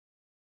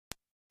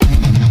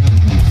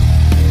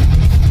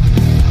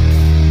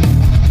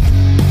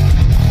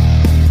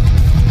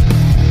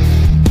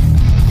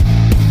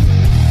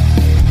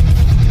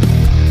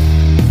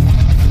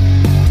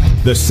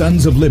The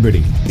Sons of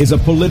Liberty is a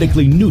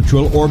politically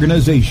neutral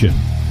organization.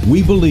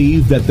 We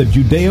believe that the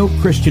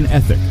Judeo-Christian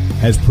ethic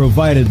has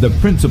provided the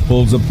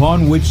principles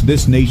upon which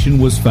this nation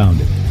was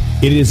founded.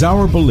 It is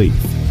our belief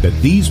that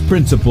these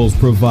principles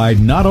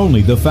provide not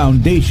only the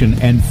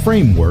foundation and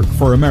framework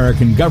for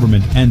American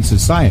government and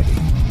society,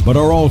 but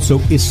are also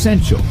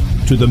essential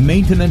to the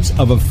maintenance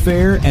of a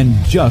fair and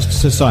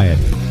just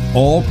society.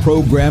 All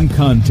program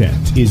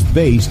content is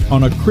based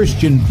on a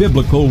Christian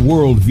biblical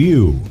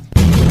worldview.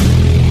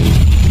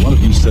 One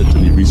of you said to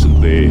me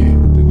recently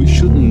that we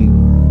shouldn't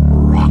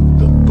rock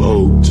the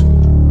boat.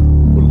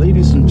 Well,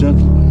 ladies and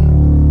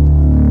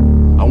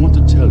gentlemen, I want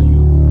to tell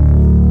you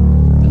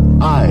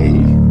that I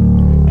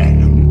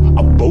am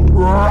a boat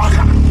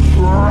rocker.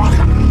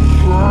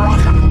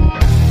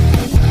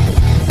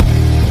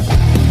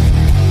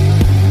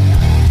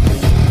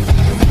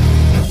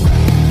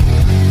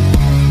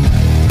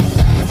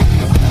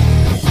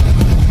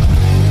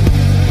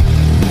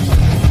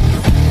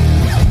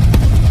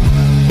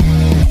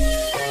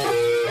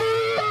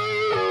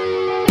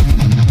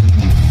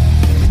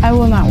 I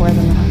will not wear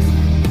the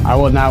mask. I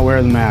will not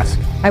wear the mask.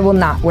 I will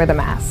not wear the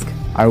mask.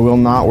 I will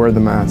not wear the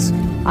mask.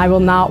 I will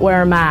not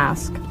wear a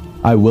mask.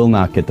 I will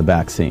not get the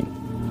vaccine.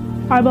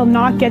 I will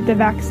not get the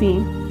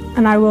vaccine.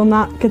 And I will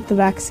not get the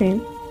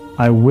vaccine.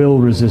 I will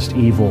resist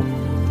evil.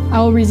 I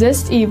will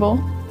resist evil.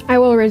 I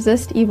will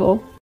resist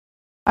evil.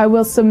 I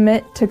will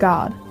submit to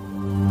God.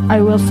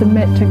 I will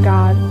submit to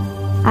God.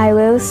 I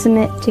will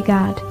submit to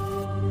God.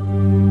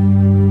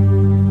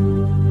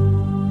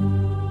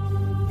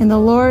 In the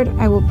Lord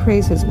I will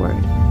praise His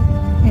word.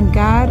 In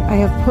God I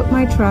have put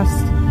my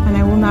trust, and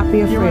I will not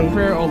be afraid. Hear my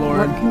prayer, O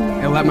Lord,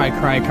 and let my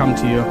cry come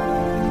to you.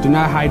 Do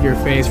not hide your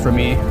face from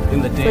me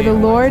in the day. For the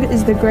Lord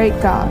is the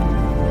great God,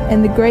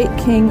 and the great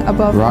King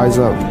above all. Rise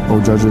up,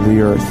 O judge of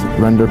the earth,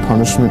 render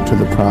punishment to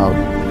the proud.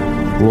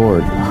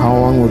 Lord, how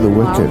long will the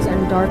wicked,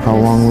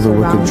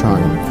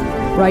 triumph?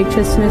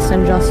 Righteousness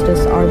and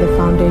justice are the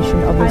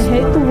foundation of His I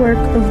hate the work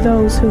of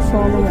those who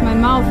fall away. With my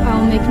mouth I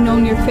will make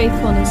known your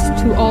faithfulness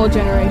to all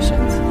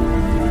generations.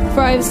 For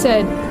I have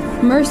said,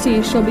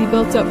 mercy shall be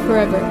built up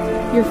forever.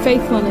 Your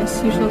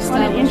faithfulness you shall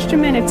establish. On an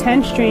instrument of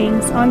 10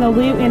 strings, on the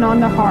lute and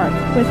on the harp,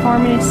 with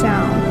harmonious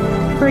sound.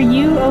 For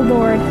you, O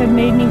Lord, have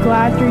made me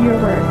glad through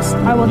your works.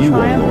 I will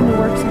triumph in the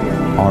works of your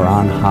hands. Are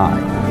on high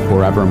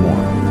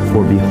forevermore.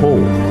 For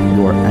behold,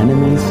 your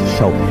enemies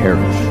shall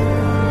perish.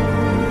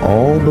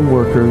 All the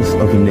workers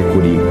of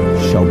iniquity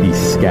shall be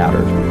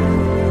scattered.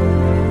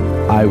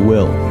 I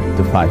will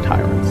defy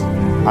tyrants.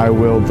 I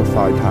will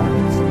defy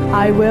tyrants.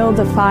 I will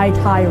defy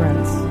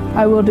tyrants.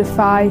 I will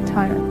defy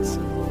tyrants.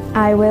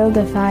 I will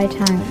defy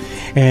tyrants.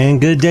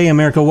 And good day,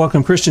 America.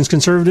 Welcome, Christians,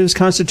 conservatives,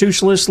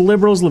 constitutionalists,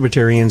 liberals,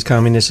 libertarians,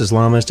 communists,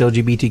 Islamists,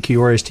 LGBTQ,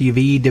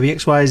 RSTV,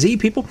 WXYZ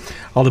people,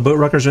 all the boat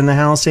rockers are in the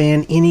house,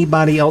 and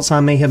anybody else I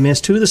may have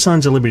missed to the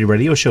Sons of Liberty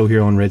radio show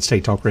here on Red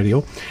State Talk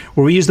Radio,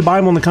 where we use the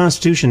Bible and the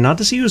Constitution not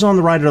to see who's on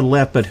the right or the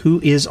left, but who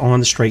is on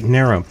the straight and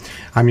narrow.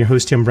 I'm your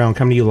host, Tim Brown,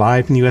 coming to you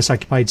live from the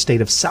U.S.-occupied state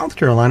of South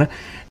Carolina,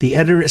 the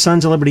editor at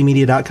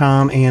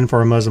sonsoflibertymedia.com, and for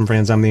our Muslim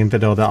friends, I'm the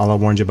infidel that Allah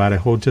warned you about. I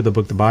hold to the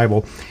book, the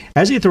Bible,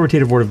 as the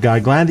authoritative word of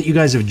God. Glad that you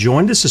guys have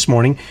joined us this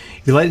morning.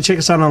 If you'd like to check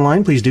us out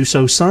online, please do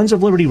so,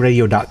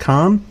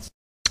 sonsoflibertyradio.com.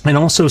 and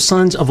also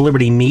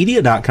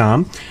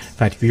sonsoflibertymedia.com. In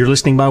fact, if you're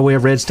listening by way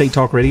of Red State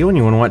Talk Radio and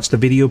you want to watch the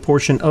video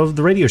portion of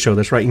the radio show,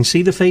 that's right, you can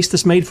see the face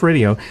that's made for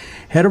radio,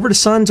 head over to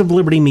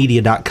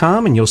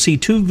sonsoflibertymedia.com, and you'll see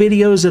two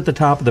videos at the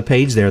top of the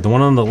page there. The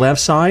one on the left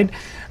side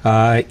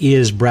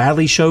is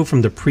Bradley's show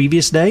from the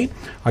previous day.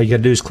 All you got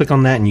to do is click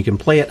on that, and you can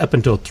play it up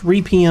until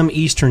 3 p.m.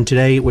 Eastern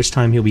today, at which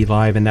time he'll be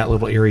live in that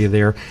little area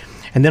there.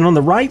 And then on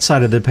the right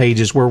side of the page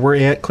is where we're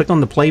at. Click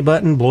on the play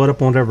button, blow it up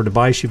on whatever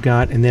device you've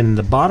got, and then in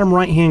the bottom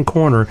right-hand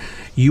corner,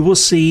 you will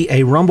see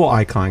a Rumble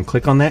icon.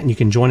 Click on that, and you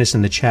can join us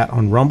in the chat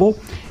on Rumble.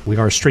 We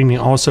are streaming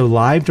also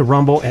live to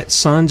Rumble at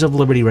Sons of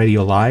Liberty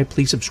Radio Live.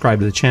 Please subscribe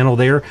to the channel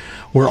there.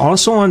 We're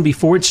also on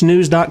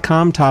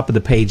beforeitsnews.com, top of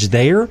the page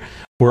there.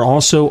 We're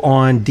also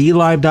on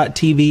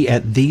DLive.tv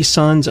at The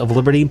Sons of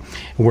Liberty.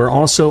 We're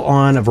also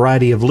on a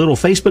variety of little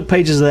Facebook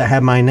pages that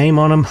have my name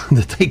on them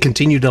that they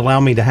continue to allow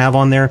me to have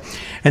on there.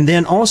 And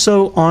then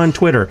also on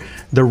Twitter,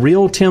 The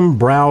Real Tim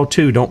Brow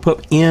 2. Don't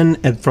put in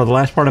for the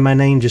last part of my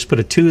name, just put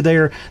a 2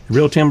 there, The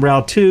Real Tim Brow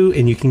 2,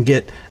 and you can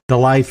get the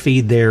live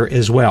feed there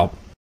as well.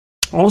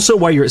 Also,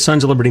 while you're at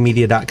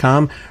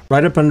sonsoflibertymedia.com,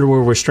 right up under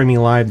where we're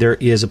streaming live, there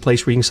is a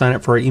place where you can sign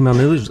up for our email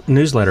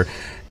newsletter.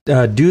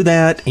 Do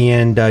that,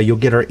 and you'll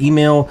get our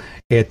email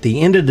at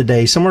the end of the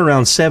day. Somewhere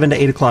around 7 to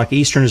 8 o'clock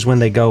Eastern is when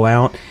they go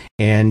out.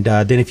 And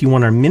then if you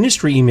want our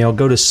ministry email,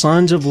 go to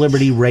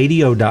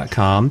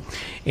sonsoflibertyradio.com,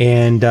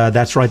 and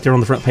that's right there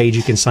on the front page.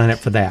 You can sign up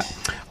for that.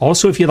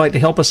 Also, if you'd like to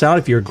help us out,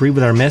 if you agree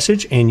with our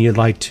message and you'd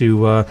like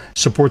to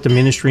support the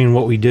ministry and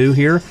what we do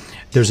here,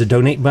 there's a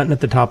donate button at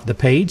the top of the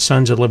page,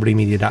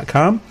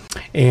 sonsoflibertymedia.com,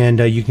 and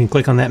you can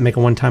click on that and make a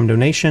one-time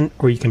donation,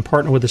 or you can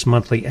partner with us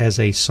monthly as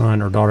a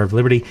son or daughter of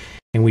liberty.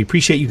 And we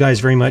appreciate you guys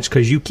very much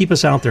because you keep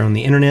us out there on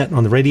the internet,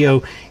 on the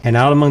radio, and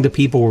out among the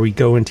people where we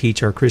go and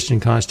teach our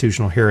Christian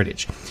constitutional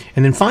heritage.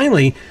 And then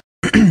finally,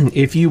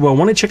 if you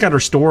want to check out our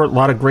store, a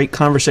lot of great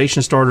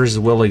conversation starters as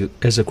well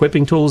as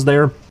equipping tools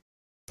there.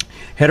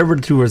 Head over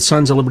to our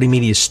Sons of Liberty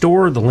Media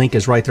store. The link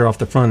is right there off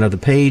the front of the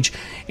page.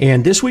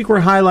 And this week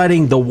we're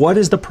highlighting the What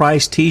is the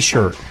Price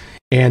t-shirt.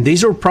 And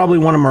these are probably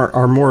one of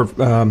our more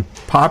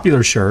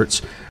popular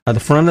shirts. The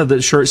front of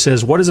the shirt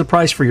says, "What is the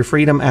price for your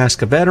freedom?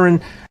 Ask a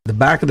veteran." The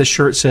back of the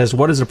shirt says,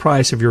 "What is the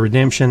price of your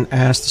redemption?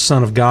 Ask the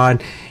Son of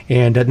God."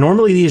 And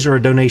normally these are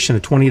a donation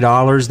of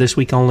 $20 this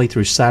week only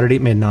through Saturday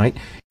at midnight.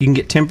 You can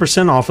get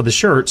 10% off of the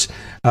shirts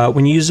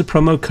when you use the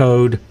promo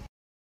code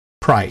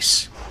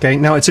PRICE. Okay,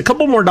 now it's a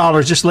couple more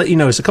dollars, just to let you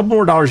know, it's a couple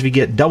more dollars if you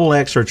get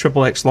XXX or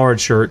XXX large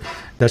shirt.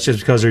 That's just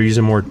because they're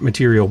using more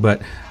material,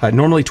 but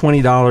normally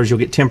 $20, you'll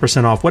get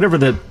 10% off. Whatever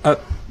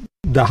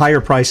the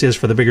higher price is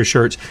for the bigger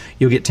shirts,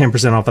 you'll get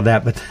 10% off of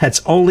that, but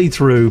that's only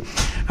through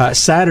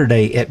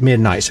Saturday at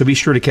midnight, so be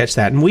sure to catch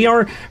that. And we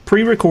are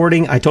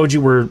pre-recording. I told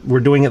you we're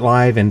doing it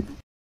live, and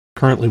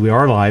currently we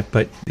are live,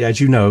 but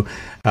as you know,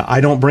 I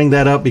don't bring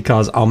that up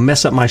because I'll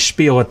mess up my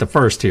spiel at the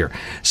first here.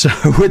 So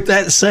with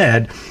that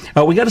said,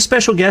 we got a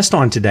special guest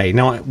on today.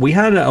 Now, we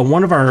had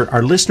one of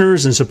our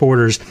listeners and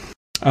supporters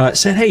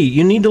said, "Hey,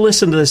 you need to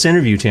listen to this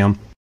interview, Tim."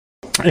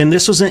 And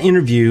this was an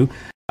interview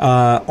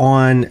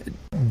on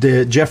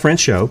the Jeff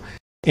Rense Show,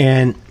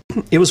 and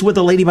it was with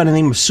a lady by the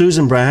name of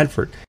Susan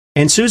Bradford.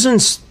 And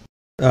Susan's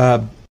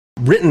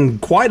written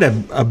quite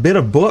a bit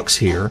of books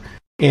here.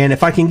 And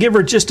if I can give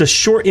her just a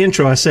short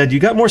intro, I said, you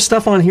got more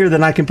stuff on here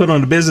than I can put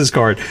on a business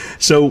card.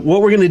 So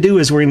what we're going to do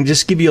is we're going to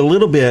just give you a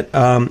little bit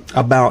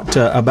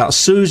about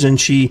Susan.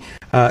 She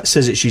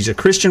says that she's a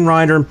Christian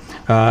writer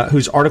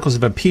whose articles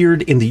have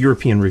appeared in the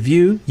European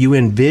Review,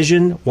 UN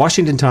Vision,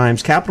 Washington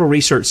Times, Capital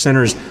Research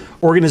Center's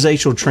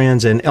Organizational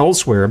Trends, and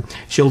elsewhere.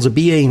 She holds a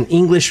BA in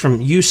English from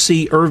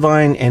UC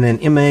Irvine and an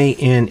MA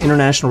in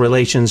International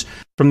Relations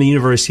from the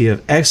University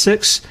of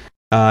Essex.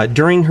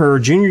 During her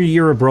junior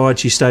year abroad,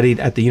 she studied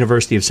at the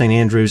University of St.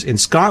 Andrews in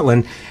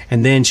Scotland,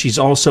 and then she's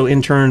also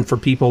interned for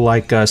people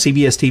like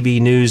CBS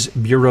TV News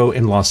Bureau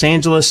in Los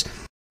Angeles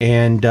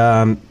and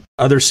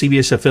other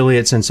CBS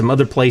affiliates and some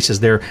other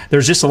places there.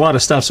 There's just a lot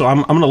of stuff, so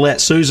I'm going to let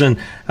Susan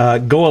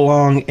go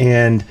along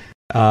and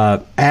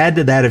add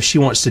to that if she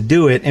wants to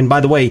do it. And by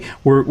the way,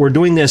 we're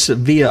doing this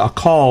via a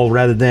call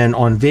rather than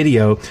on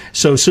video.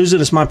 So, Susan,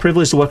 it's my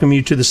privilege to welcome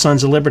you to the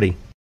Sons of Liberty.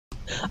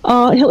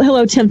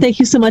 Hello, Tim. Thank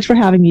you so much for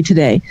having me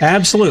today.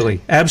 Absolutely.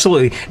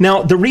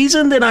 Now, the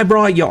reason that I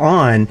brought you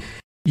on,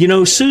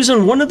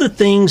 Susan, one of the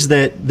things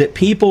that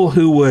people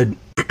who would,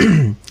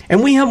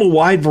 and we have a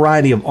wide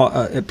variety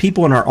of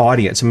people in our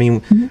audience. I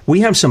mean, we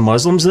have some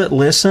Muslims that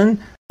listen.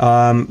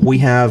 We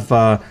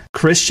have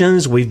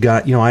Christians. We've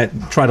got, I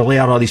try to lay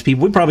out all these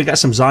people. We probably got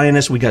some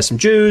Zionists. We got some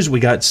Jews. We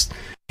got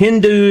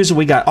Hindus.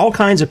 We got all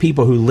kinds of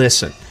people who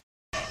listen.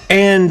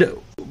 And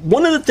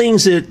one of the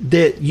things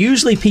that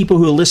usually people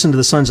who listen to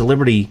the Sons of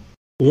Liberty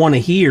want to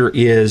hear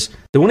is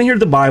they want to hear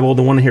the Bible,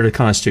 they want to hear the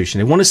Constitution.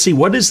 They want to see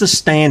what is the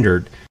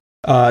standard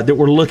that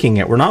we're looking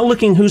at. We're not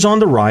looking who's on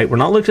the right, we're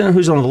not looking at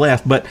who's on the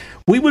left, but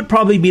we would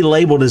probably be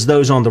labeled as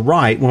those on the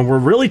right when we're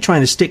really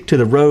trying to stick to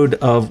the road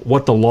of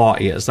what the law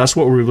is. That's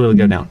what we really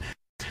go down.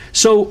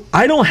 So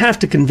I don't have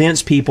to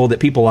convince people that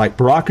people like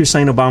Barack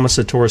Hussein Obama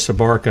Soetoro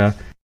Sabarka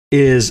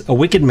is a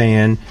wicked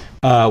man,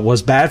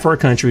 was bad for our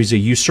country, he's a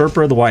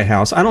usurper of the White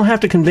House. I don't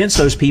have to convince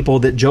those people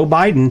that Joe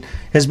Biden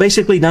has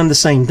basically done the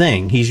same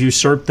thing. He's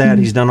usurped that,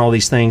 he's done all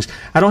these things.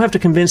 I don't have to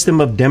convince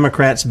them of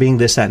Democrats being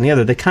this, that, and the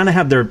other. They kind of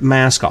have their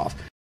mask off.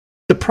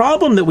 The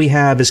problem that we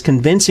have is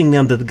convincing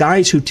them that the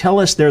guys who tell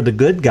us they're the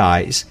good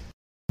guys,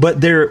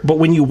 but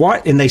when you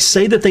watch, and they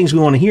say the things we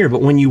want to hear,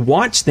 but when you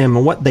watch them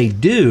and what they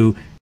do,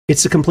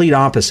 it's the complete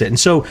opposite. And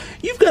so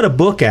you've got a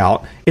book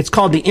out. It's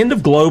called The End of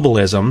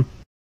Globalism.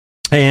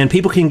 And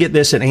people can get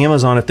this at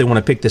Amazon if they want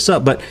to pick this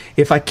up. But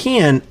if I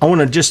can, I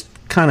want to just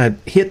kind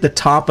of hit the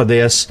top of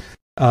this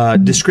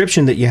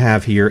description that you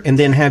have here and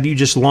then have you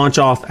just launch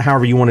off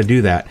however you want to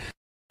do that.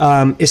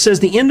 It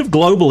says, The End of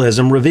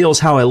Globalism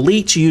reveals how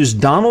elites use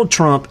Donald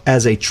Trump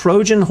as a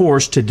Trojan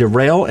horse to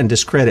derail and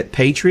discredit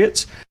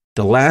patriots,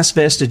 the last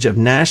vestige of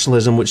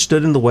nationalism which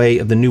stood in the way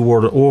of the New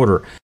World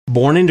Order.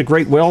 Born into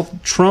great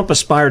wealth, Trump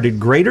aspired to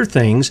greater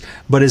things,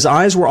 but his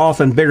eyes were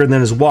often bigger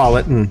than his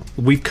wallet, and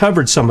we've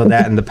covered some of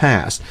that in the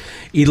past.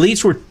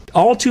 Elites were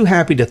all too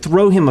happy to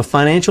throw him a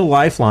financial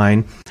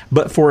lifeline,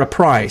 but for a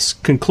price,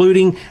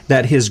 concluding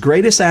that his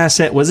greatest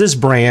asset was his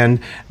brand,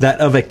 that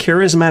of a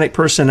charismatic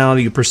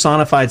personality who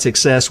personified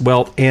success,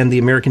 wealth, and the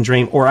American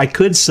dream. Or I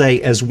could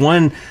say, as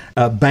one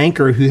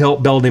banker who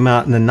helped build him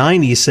out in the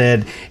 90s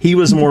said, he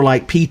was more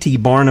like P.T.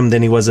 Barnum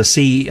than he was a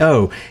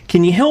CEO.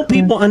 Can you help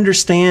people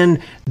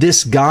understand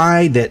this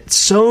guy that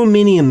so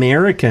many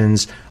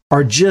Americans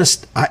are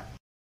just...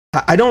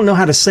 I don't know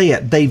how to say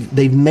it.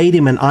 They've made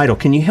him an idol.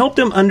 Can you help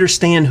them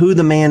understand who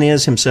the man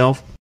is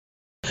himself?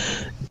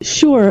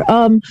 Sure.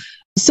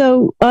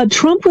 So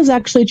Trump was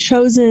actually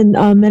chosen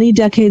many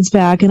decades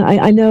back, and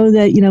I know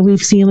that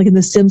we've seen, like in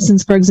The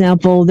Simpsons, for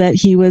example, that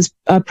he was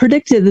they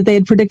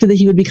had predicted that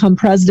he would become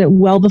president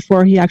well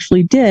before he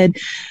actually did.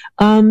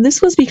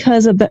 This was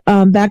because of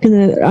back in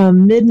the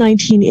mid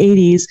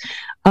 1980s,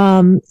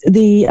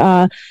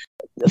 the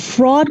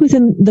fraud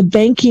within the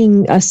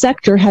banking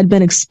sector had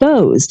been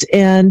exposed,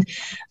 and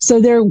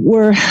so there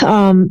were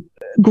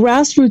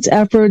grassroots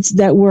efforts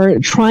that were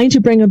trying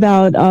to bring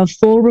about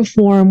full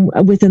reform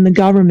within the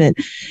government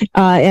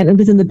and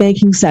within the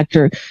banking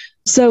sector.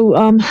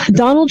 So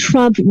Donald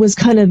Trump was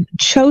kind of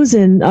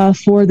chosen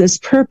for this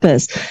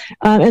purpose,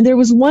 and there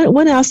was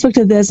one aspect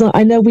of this.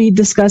 I know we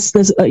discussed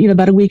this,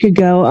 about a week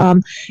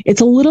ago.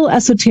 It's a little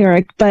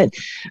esoteric, but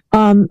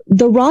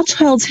the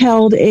Rothschilds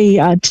held a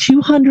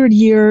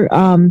 200-year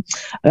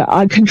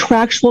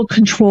contractual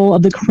control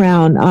of the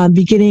crown,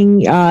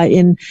 beginning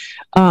in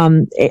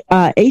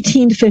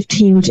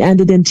 1815, which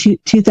ended in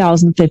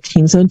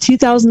 2015. So in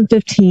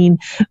 2015,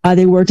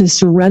 they were to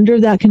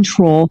surrender that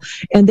control,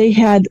 and they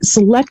had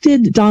selected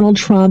Donald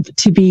Trump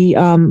to be,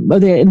 or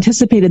they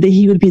anticipated that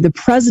he would be the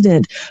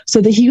president so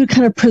that he would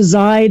kind of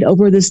preside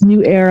over this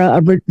new era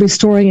of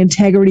restoring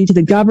integrity to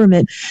the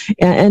government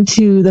and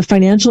to the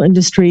financial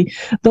industry.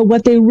 But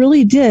what they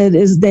really did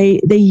is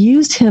they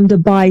used him to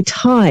buy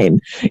time,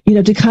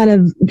 to kind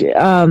of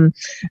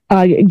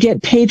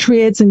get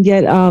patriots and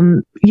get,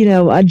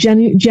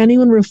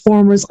 genuine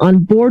reformers on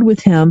board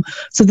with him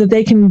so that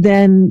they can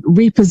then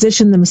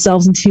reposition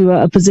themselves into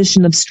a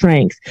position of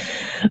strength.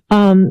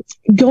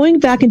 Going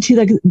back into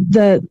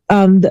the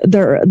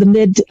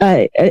mid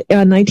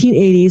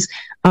 1980s,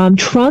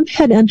 Trump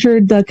had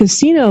entered the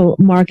casino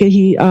market.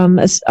 He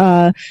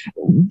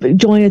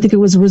joined, I think it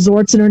was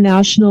Resorts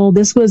International.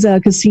 This was a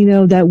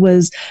casino that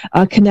was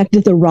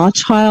connected to the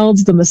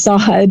Rothschilds, the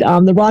Mossad,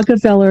 the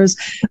Rockefellers,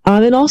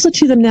 and also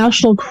to the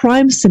National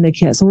Crime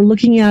Syndicate. So we're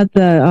looking at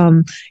the,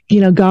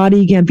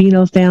 Gotti,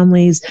 Gambino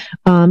families,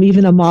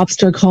 even a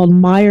mobster called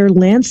Meyer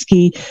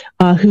Lansky,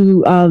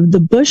 who the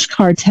Bush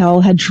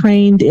cartel had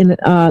trained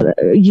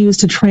used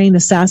to train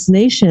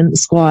assassination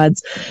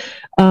squads.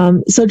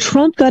 So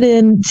Trump got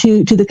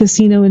into the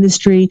casino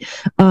industry.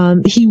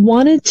 He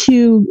wanted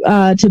to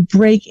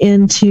break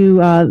into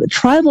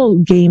tribal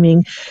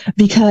gaming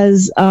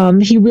because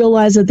he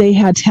realized that they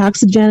had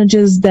tax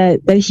advantages that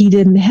he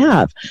didn't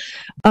have.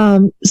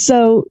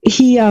 So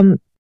he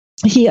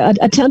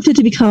attempted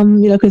to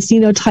become,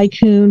 casino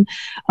tycoon.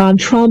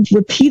 Trump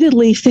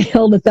repeatedly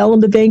fell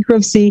into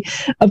bankruptcy.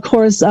 Of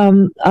course,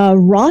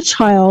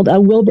 Rothschild,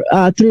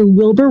 through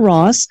Wilbur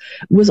Ross,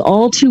 was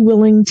all too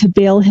willing to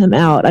bail him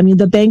out. I mean,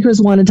 the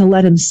bankers wanted to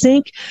let him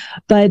sink,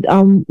 but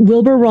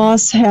Wilbur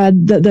Ross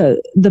had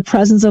the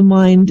presence of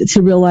mind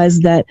to realize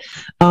that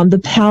the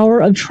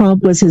power of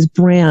Trump was his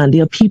brand.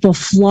 People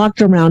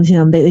flocked around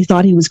him. They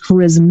thought he was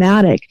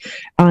charismatic,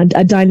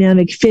 a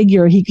dynamic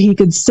figure. He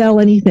could sell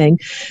anything.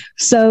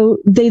 So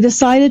they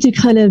decided to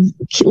kind of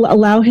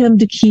allow him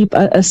to keep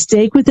a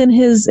stake within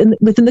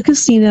the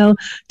casino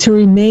to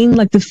remain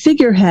like the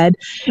figurehead,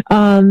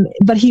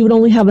 but he would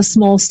only have a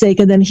small stake,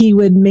 and then he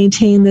would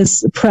maintain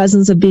this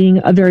presence of being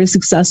a very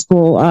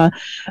successful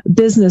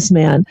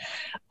businessman.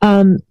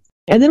 And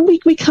then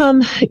we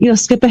come,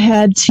 skip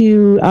ahead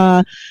to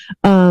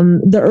the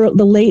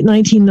late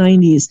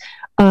 1990s.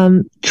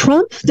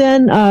 Trump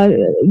then,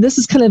 this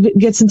is kind of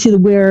gets into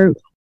where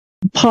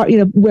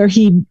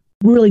he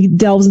really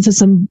delves into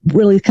some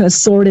really kind of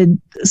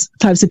sordid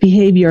types of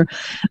behavior.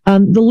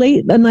 The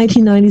late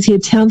 1990s, he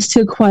attempts to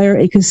acquire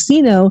a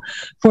casino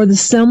for the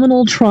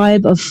Seminole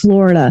tribe of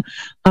Florida.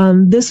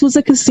 This was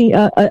a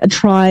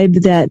tribe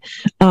that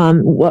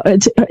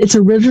its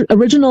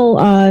original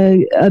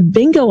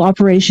bingo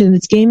operation,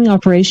 its gaming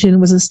operation,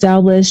 was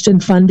established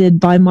and funded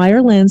by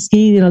Meyer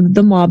Lansky,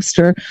 the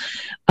mobster.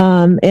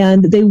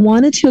 And they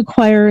wanted to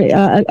acquire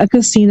a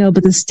casino,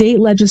 but the state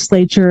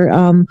legislature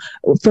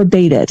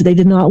forbade it. They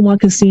did not want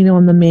casino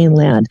on the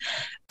mainland.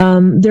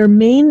 Their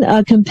main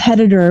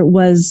competitor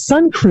was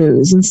Sun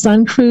Cruise, and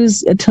Sun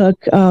Cruise took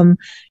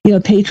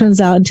patrons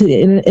out into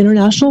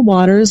international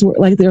waters,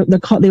 like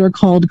they were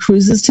called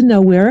cruises to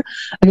nowhere,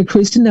 like a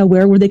cruise to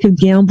nowhere, where they could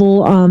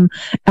gamble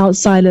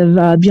outside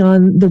of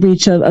beyond the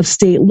reach of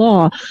state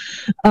law.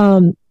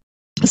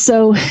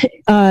 So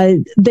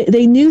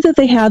they knew that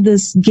they had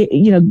this,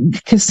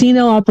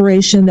 casino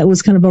operation that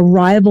was kind of a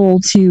rival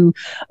to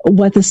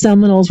what the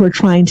Seminoles were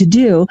trying to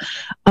do.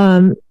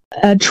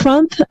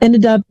 Trump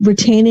ended up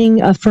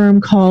retaining a firm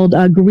called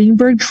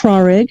Greenberg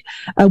Traurig,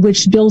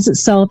 which bills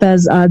itself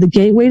as the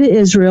gateway to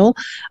Israel,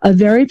 a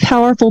very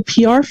powerful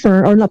PR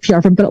firm, or not PR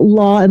firm, but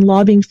law and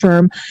lobbying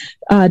firm,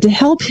 to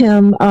help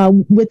him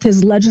with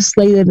his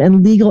legislative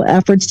and legal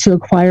efforts to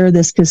acquire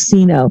this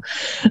casino.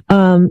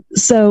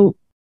 So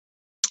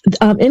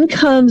in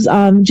comes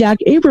Jack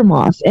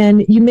Abramoff,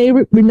 and you may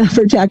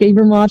remember Jack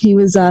Abramoff. He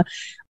was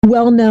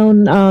well-known,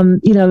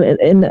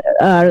 in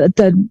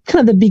the kind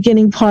of the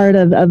beginning part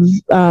of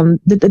the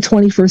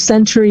 21st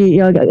century,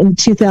 in the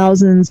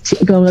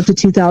 2000s, going up to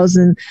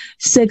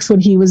 2006, when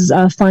he was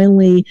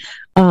finally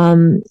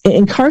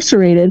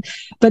incarcerated.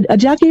 But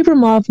Jack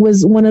Abramoff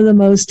was one of the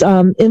most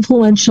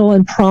influential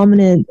and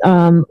prominent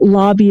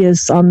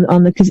lobbyists on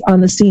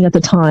the scene at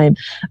the time.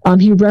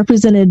 He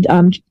represented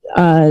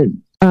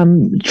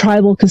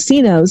tribal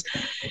casinos.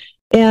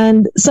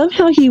 And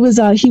somehow he was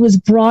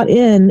brought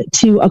in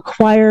to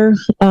acquire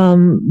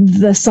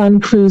the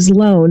Sun Cruise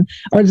loan,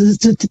 or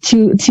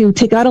to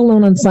take out a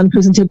loan on Sun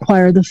Cruise and to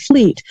acquire the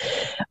fleet.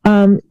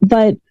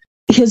 But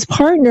his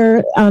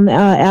partner,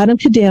 Adam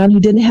Cadan, who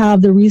didn't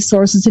have the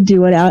resources to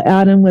do it,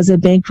 Adam was a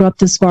bankrupt,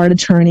 disbarred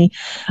attorney,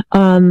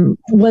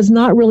 was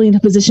not really in a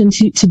position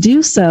to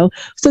do so.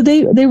 So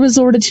they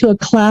resorted to a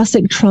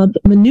classic Trump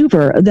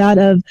maneuver, that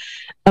of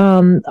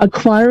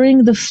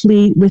acquiring the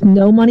fleet with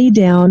no money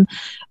down,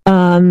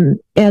 and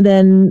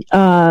then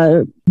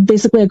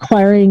basically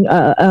acquiring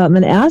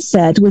an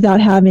asset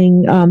without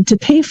having to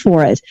pay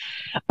for it.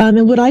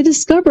 And what I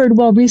discovered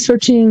while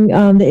researching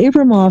the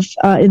Abramoff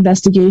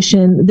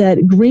investigation,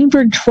 that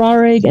Greenberg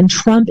Traurig and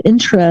Trump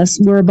interests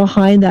were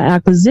behind that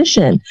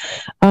acquisition.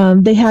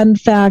 They had, in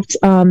fact,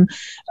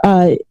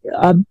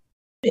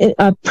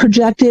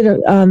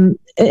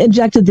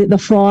 injected the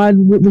fraud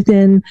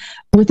within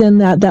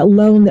that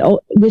loan,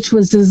 which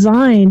was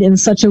designed in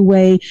such a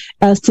way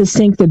as to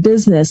sink the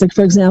business. Like,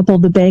 for example,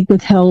 the bank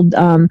withheld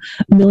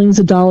millions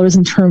of dollars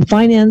in term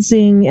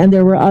financing, and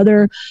there were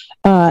other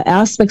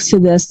aspects to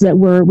this that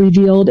were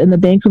revealed in the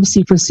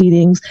bankruptcy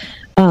proceedings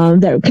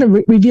that kind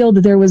of revealed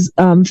that there was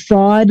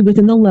fraud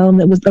within the loan.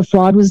 The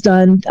fraud was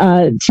done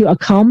to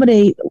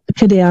accommodate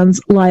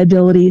Cadan's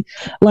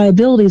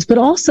liabilities, but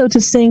also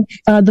to sink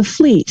the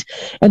fleet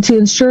and to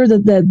ensure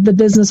that the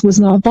business was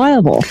not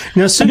viable.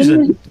 Now,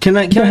 Susan, can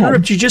I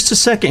interrupt you just a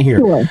second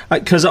here?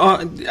 Because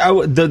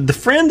the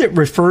friend that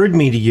referred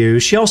me to you,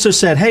 she also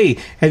said, "Hey,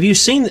 have you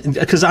seen?"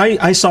 Because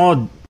I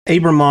saw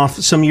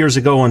Abramoff some years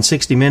ago on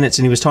 60 Minutes,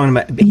 and he was talking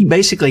about, he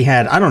basically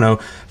had,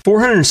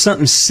 400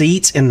 something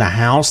seats in the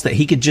House that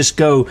he could just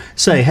go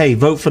say, "Hey,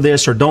 vote for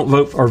this," or "Don't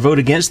vote," or "Vote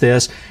against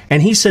this,"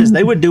 and he says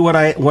they would do what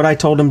I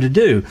told them to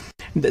do.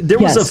 There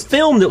was a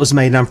film that was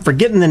made, and I'm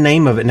forgetting the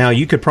name of it now.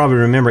 You could probably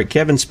remember it.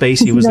 Kevin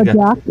Spacey was the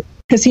guy.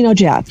 Casino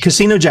Jack.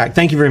 Casino Jack.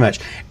 Thank you very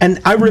much.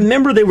 And I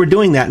remember they were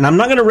doing that, and I'm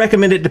not going to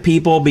recommend it to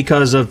people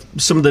because of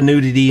some of the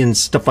nudity and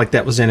stuff like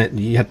that was in it.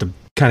 You have to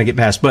kind of get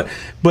past. But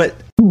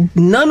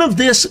none of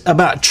this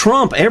about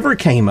Trump ever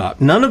came up.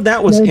 None of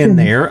that was in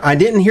there. I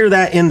didn't hear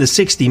that in the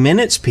 60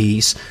 Minutes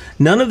piece.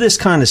 None of this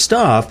kind of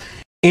stuff.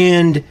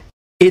 And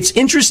it's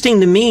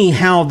interesting to me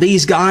how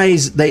these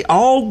guys,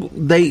 all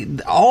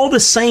the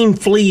same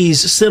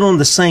fleas sit on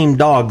the same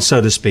dog,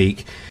 so to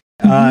speak.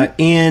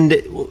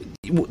 And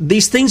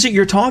these things that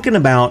you're talking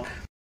about,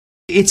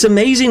 it's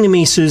amazing to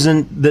me,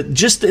 Susan, that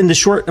just in the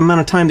short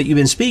amount of time that you've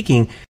been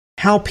speaking,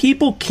 how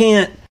people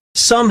can't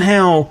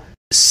somehow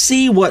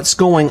see what's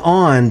going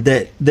on,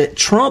 that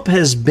Trump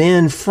has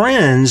been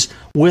friends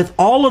with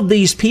all of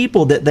these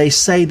people that they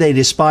say they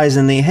despise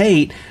and they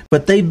hate,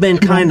 but they've been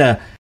kind of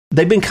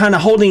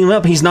holding him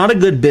up. He's not a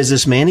good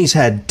businessman. He's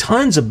had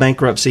tons of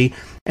bankruptcy.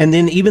 And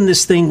then even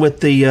this thing with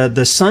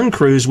the Sun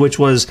Cruise, which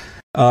was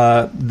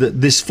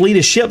this fleet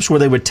of ships where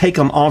they would take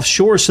them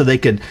offshore so they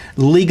could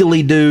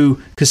legally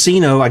do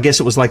casino. I guess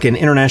it was like in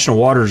international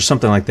waters or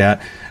something like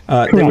that.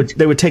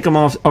 They would take them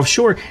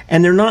offshore,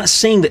 and they're not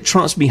seeing that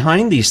Trump's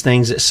behind these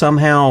things. That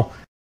somehow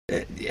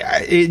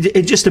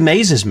it just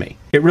amazes me.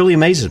 It really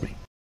amazes me.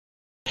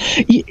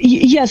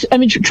 Yes, I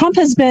mean, Trump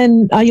has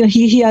been,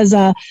 he has,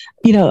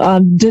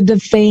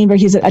 defamed, or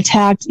he's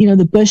attacked,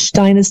 the Bush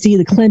dynasty,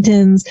 the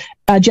Clintons,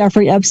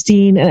 Jeffrey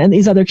Epstein, and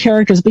these other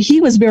characters. But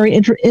he was very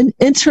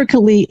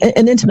intricately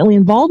and intimately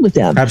involved with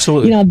them.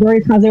 Absolutely.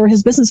 They were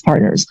his business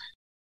partners.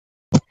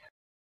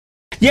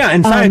 Yeah,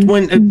 in fact,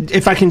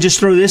 if I can just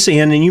throw this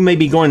in, and you may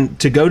be going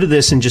to go to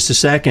this in just a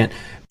second,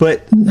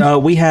 but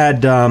we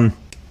had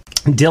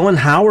Dylan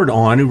Howard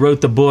on, who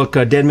wrote the book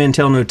Dead Men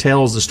Tell No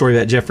Tales, the story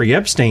about Jeffrey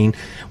Epstein.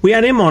 We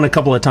had him on a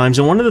couple of times,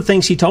 and one of the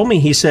things he told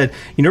me, he said,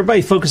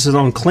 everybody focuses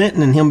on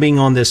Clinton and him being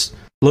on this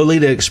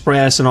Lolita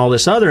Express and all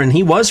this other, and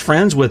he was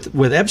friends with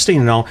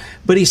Epstein and all,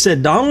 but he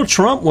said Donald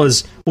Trump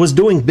was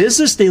doing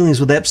business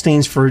dealings with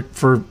Epstein's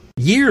for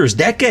years,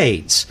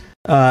 decades.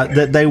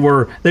 That they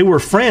were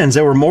friends.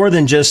 They were more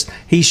than just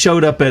he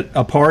showed up at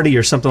a party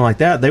or something like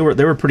that. They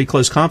were pretty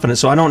close confidence.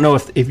 So I don't know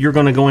if you're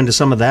going to go into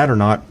some of that or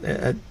not,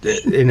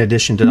 in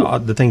addition to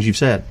the things you've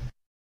said.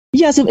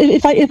 Yes,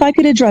 if I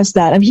could address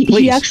that.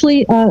 He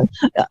actually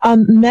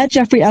met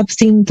Jeffrey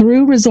Epstein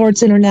through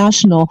Resorts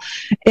International,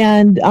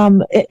 and I don't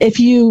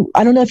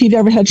know if you've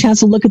ever had a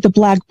chance to look at the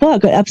Black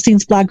Book,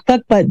 Epstein's Black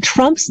Book, but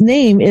Trump's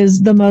name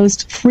is the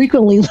most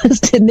frequently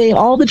listed name.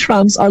 All the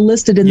Trumps are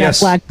listed in that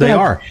Black Book. Yes, they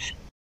are.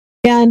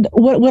 And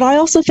what I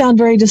also found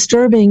very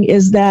disturbing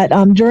is that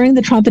during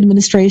the Trump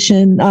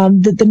administration,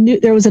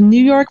 there was a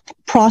New York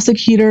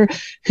prosecutor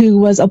who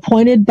was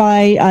appointed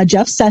by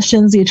Jeff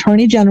Sessions, the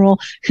Attorney General,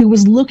 who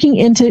was looking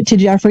into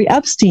Jeffrey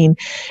Epstein.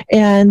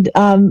 And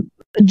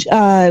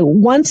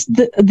once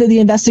the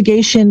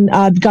investigation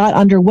got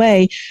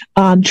underway,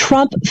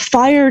 Trump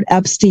fired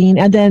Epstein,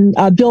 and then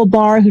Bill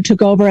Barr, who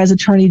took over as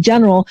Attorney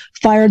General,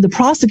 fired the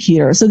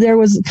prosecutor. So there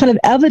was kind of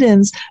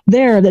evidence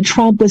there that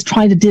Trump was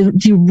trying to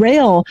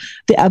derail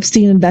the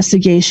Epstein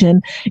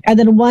investigation. And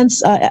then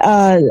once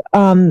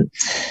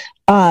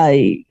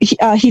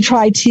he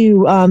tried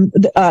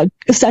to,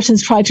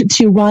 Sessions tried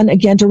to run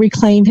again to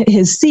reclaim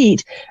his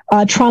seat.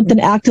 Trump then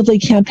actively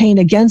campaigned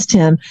against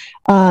him.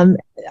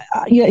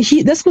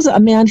 This was a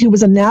man who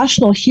was a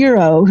national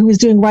hero who was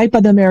doing right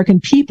by the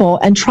American people,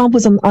 and Trump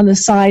was on the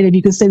side of,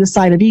 you could say, the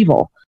side of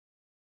evil.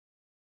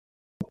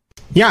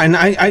 Yeah, and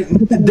I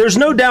there's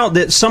no doubt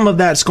that some of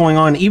that's going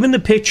on. Even the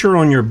picture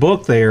on your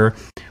book there,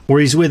 where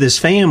he's with his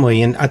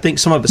family, and I think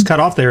some of it's cut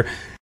off there,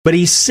 but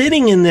he's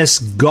sitting in this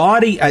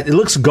gaudy, it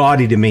looks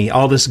gaudy to me,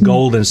 all this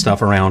gold and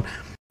stuff around,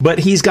 but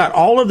he's got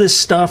all of this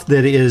stuff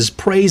that is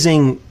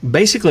praising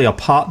basically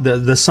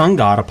the sun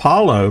god,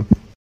 Apollo,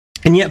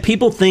 and yet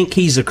people think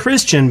he's a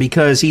Christian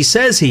because he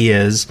says he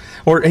is,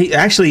 or he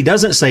actually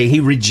doesn't say. He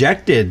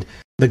rejected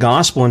the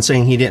gospel and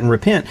saying he didn't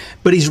repent,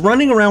 but he's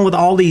running around with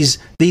all these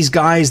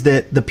guys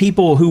that the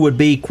people who would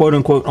be quote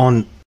unquote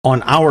on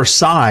our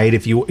side,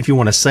 if you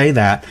want to say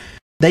that,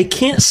 they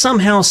can't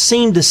somehow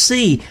seem to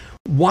see.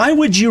 Why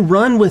would you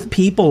run with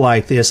people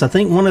like this? I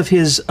think one of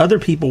his other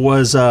people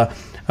was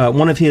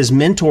one of his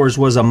mentors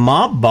was a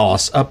mob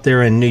boss up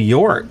there in New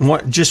York.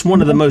 Just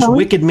one of the most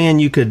wicked men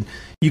you could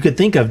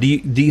think of. Do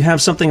you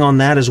have something on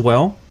that as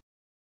well?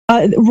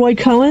 Roy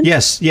Cohn?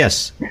 Yes.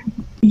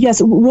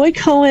 Yes, Roy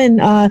Cohn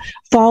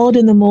followed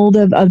in the mold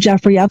of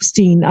Jeffrey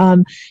Epstein.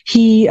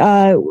 He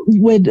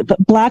would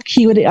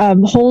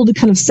hold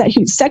kind of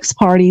sex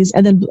parties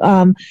and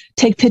then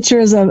take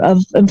pictures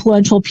of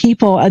influential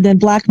people and then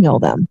blackmail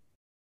them.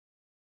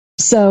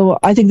 So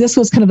I think this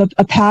was kind of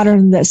a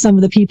pattern that some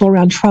of the people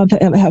around Trump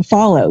have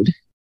followed.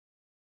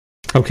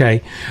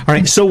 Okay. All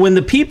right. So when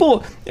the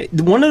people,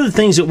 one of the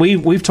things that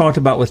we've talked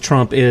about with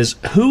Trump is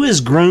who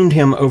has groomed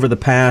him over the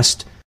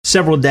past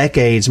several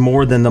decades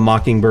more than the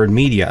Mockingbird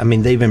media. I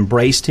mean, they've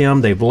embraced him.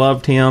 They've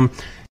loved him.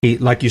 He,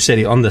 like you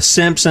said, on The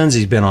Simpsons,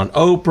 he's been on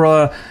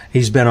Oprah.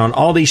 He's been on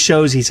all these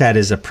shows. He's had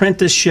his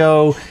Apprentice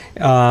show.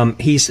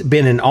 He's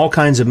been in all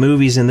kinds of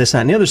movies and this,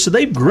 that, and the other. So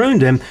they've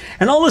groomed him.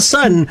 And all of a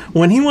sudden,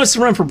 when he wants to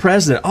run for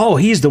president,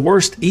 he's the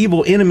worst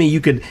evil enemy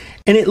you could.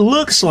 And it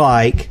looks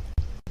like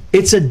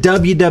it's a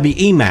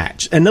WWE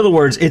match. In other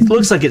words, it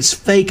looks like it's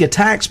fake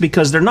attacks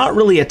because they're not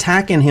really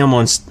attacking him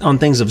on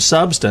things of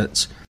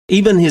substance.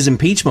 Even his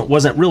impeachment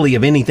wasn't really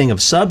of anything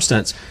of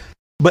substance.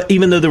 But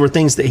even though there were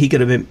things that he could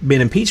have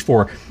been impeached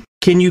for,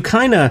 can you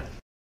kind of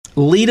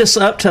lead us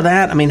up to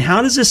that? I mean,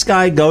 how does this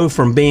guy go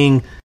from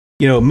being,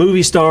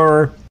 movie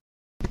star,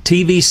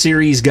 TV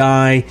series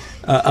guy,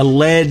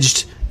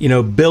 alleged,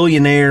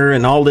 billionaire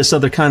and all this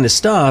other kind of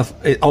stuff,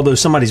 although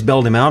somebody's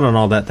bailed him out on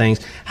all that things,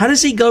 how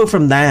does he go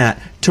from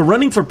that to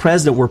running for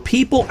president where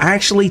people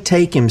actually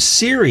take him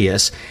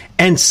serious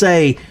and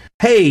say,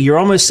 hey, you're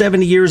almost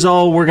 70 years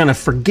old. We're going to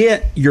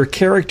forget your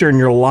character and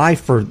your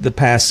life for the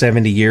past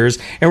 70 years.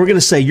 And we're going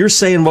to say you're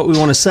saying what we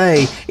want to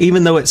say,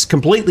 even though it's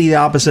completely the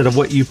opposite of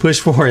what you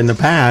pushed for in the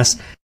past.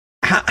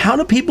 How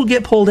do people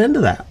get pulled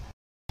into that?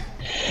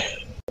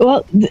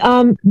 Well,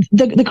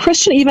 the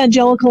Christian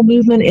evangelical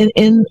movement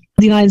in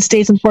the United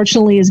States,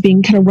 unfortunately, is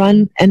being kind of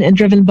run and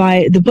driven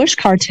by the Bush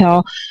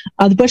cartel,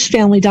 the Bush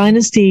family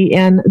dynasty.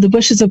 And the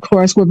Bushes, of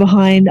course, were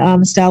behind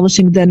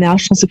establishing the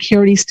national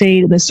security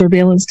state and the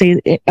surveillance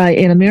state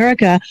in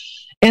America.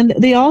 And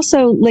they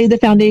also laid the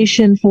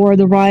foundation for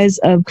the rise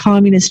of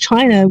communist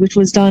China, which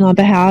was done on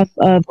behalf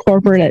of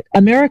corporate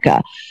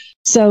America.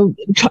 So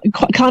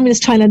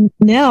communist China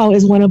now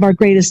is one of our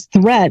greatest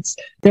threats.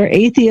 They're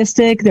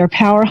atheistic, they're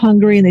power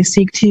hungry, and they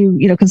seek to,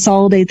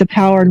 consolidate the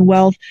power and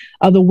wealth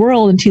of the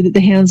world into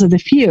the hands of the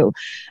few.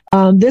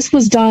 This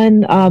was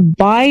done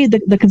by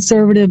the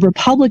conservative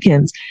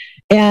Republicans.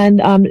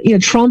 And,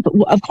 Trump,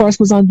 of course,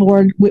 was on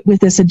board with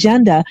this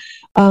agenda.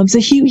 So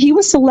he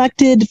was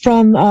selected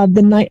from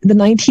the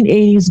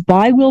 1980s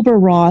by Wilbur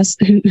Ross,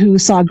 who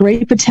saw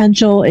great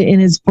potential in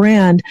his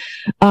brand.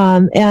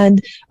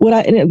 And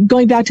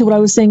going back to what I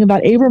was saying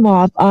about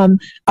Abramoff,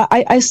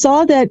 I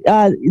saw that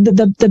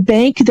the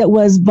bank that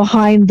was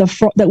behind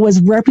that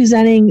was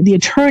representing the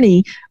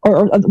attorney,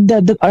 or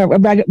the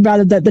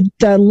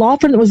law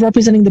firm that was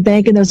representing the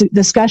bank in those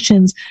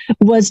discussions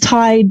was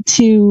tied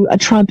to a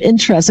Trump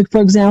interest. Like,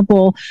 for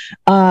example,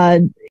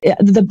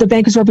 the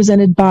bank is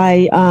represented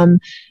by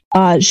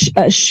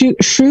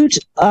Schrute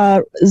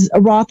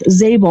Roth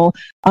Zabel.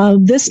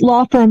 This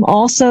law firm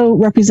also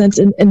represents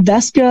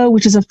Invesco,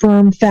 which is a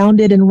firm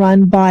founded and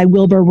run by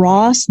Wilbur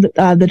Ross,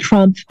 the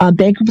Trump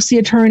bankruptcy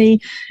attorney,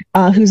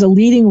 who's a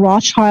leading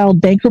Rothschild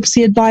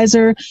bankruptcy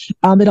advisor.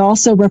 It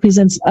also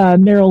represents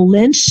Merrill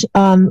Lynch,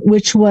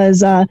 which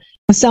was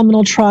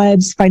Seminole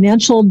Tribe's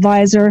financial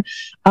advisor,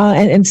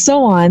 and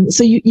so on.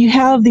 So you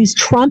have these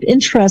Trump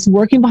interests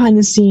working behind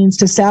the scenes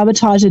to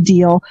sabotage a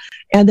deal.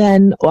 And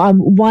then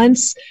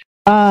once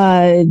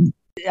the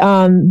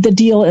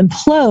deal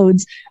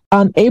implodes,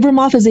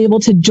 Abramoff is able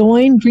to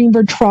join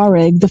Greenberg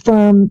Traurig, the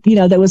firm,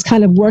 that was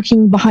kind of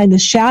working behind the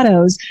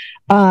shadows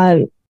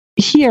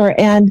here.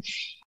 And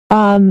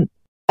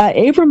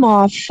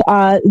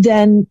Abramoff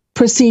then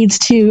proceeds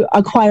to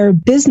acquire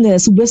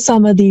business with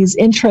some of these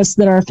interests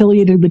that are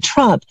affiliated with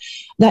Trump.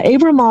 Now,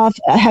 Abramoff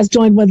has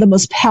joined one of the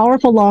most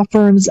powerful law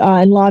firms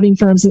and lobbying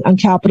firms on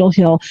Capitol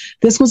Hill.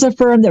 This was a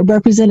firm that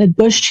represented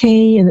Bush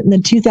Cheney in the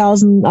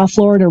 2000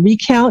 Florida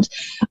recount,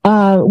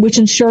 which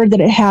ensured that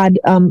it had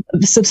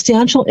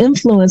substantial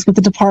influence with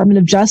the Department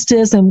of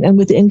Justice and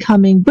with the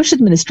incoming Bush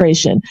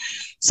administration.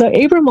 So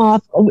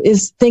Abramoff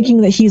is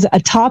thinking that he's a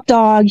top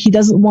dog. He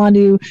doesn't want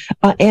to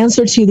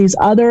answer to these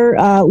other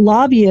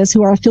lobbyists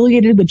who are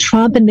affiliated with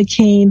Trump and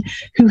McCain,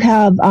 who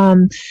have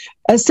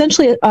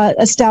essentially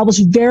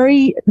established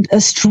very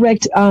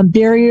strict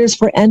barriers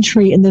for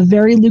entry in the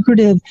very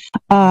lucrative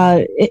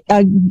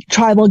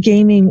tribal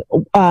gaming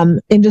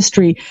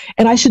industry.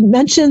 And I should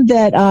mention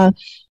that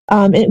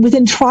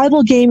within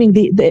tribal gaming,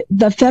 the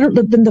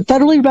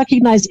federally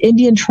recognized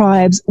Indian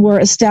tribes were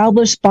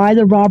established by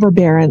the robber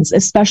barons,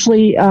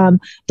 especially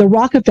the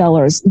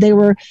Rockefellers.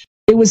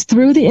 It was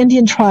through the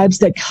Indian tribes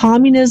that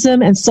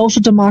communism and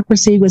social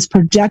democracy was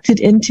projected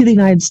into the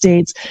United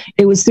States.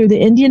 It was through the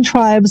Indian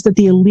tribes that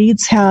the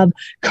elites have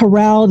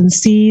corralled and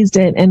seized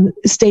and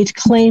staked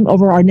claim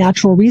over our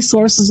natural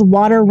resources,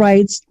 water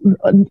rights,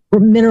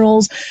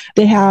 minerals.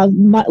 They have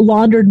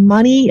laundered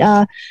money,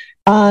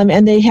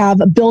 and they have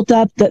built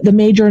up the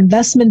major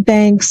investment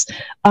banks,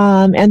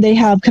 and they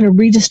have kind of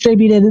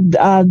redistributed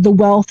the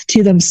wealth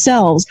to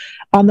themselves.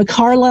 The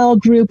Carlyle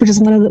Group, which is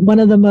one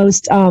of the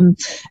most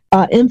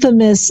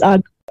infamous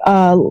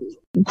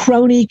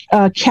crony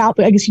cap,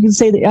 I guess you can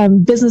say,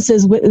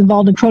 businesses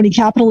involved in crony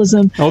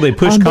capitalism. Oh, they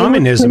push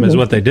communism is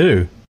what they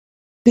do.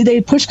 They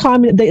push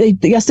communism.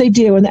 Yes, they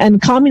do.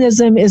 And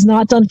communism is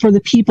not done for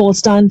the people.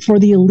 It's done for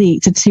the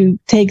elite to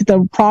take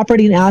the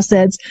property and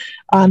assets,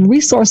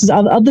 resources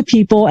of the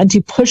people and to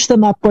push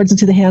them upwards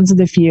into the hands of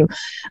the few.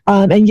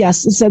 And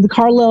yes, so the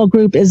Carlyle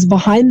Group is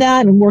behind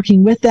that and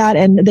working with that.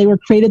 And they were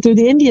created through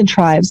the Indian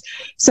tribes.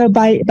 So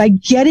by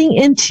getting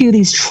into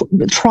these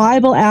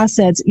tribal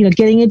assets,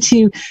 getting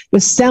into the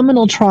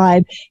Seminole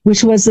tribe,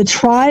 which was the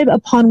tribe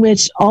upon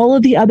which all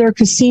of the other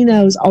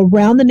casinos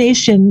around the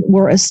nation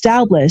were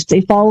established,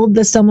 they followed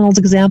the Seminoles'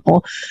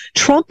 example.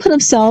 Trump put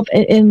himself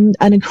in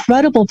an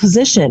incredible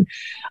position.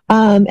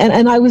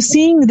 And I was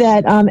seeing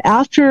that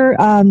after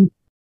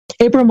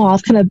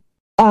Abramoff kind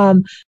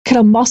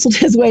of muscled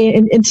his way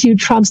into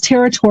Trump's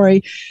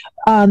territory,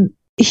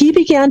 he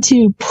began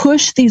to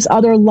push these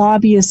other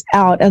lobbyists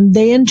out, and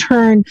they in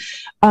turn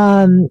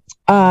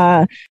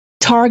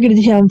targeted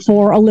him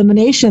for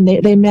elimination.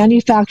 They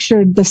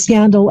manufactured the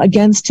scandal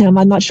against him.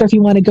 I'm not sure if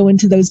you want to go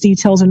into those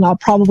details or not.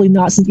 Probably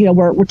not, since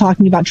we're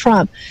talking about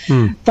Trump.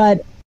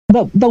 But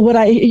what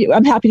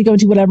I'm happy to go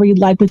into whatever you'd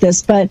like with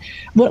this. But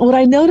what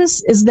I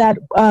noticed is that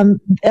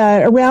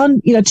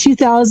around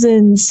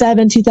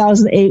 2007,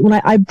 2008, when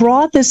I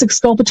brought this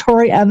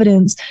exculpatory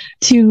evidence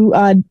to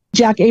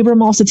Jack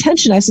Abramoff's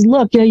attention, I said,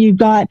 look, you've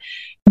got,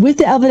 with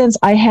the evidence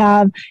I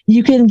have,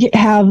 you can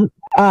have.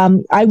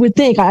 I would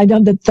think, I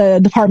know that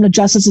the Department of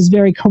Justice is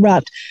very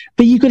corrupt,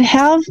 but you could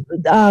have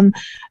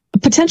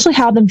potentially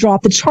have them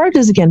drop the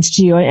charges against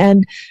you.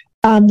 And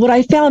what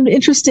I found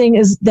interesting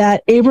is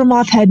that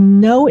Abramoff had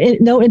no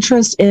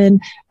interest in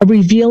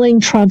revealing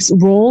Trump's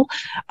role.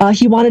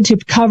 He wanted to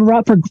cover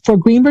up for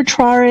Greenberg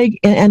Traurig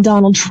and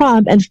Donald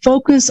Trump and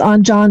focus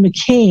on John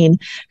McCain,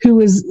 who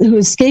was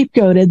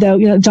scapegoated, though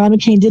John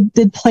McCain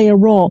did play a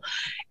role.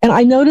 And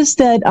I noticed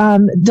that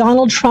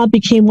Donald Trump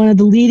became one of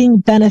the leading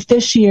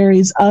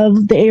beneficiaries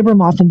of the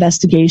Abramoff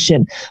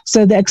investigation.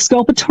 So the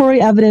exculpatory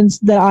evidence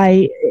that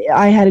I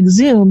had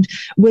exhumed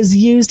was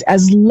used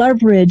as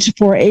leverage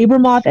for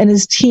Abramoff and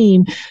his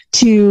team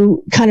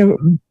to kind of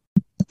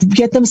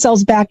get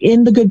themselves back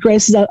in the good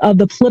graces of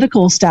the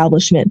political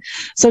establishment.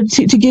 So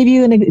to give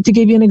you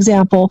an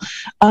example,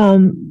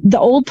 the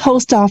old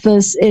post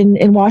office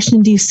in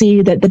Washington,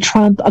 D.C. that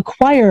Trump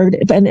acquired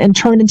and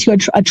turned into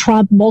a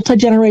Trump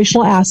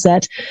multi-generational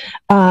asset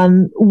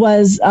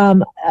was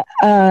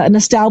an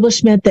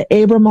establishment that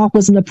Abramoff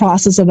was in the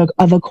process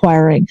of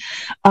acquiring.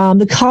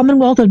 The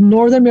Commonwealth of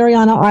Northern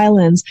Mariana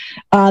Islands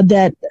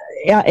that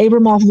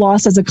Abramoff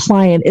lost as a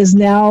client is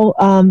now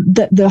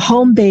the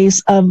home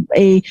base of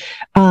a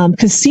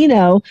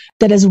casino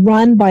that is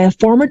run by a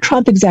former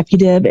Trump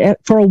executive.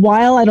 For a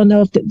while, I don't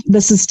know if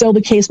this is still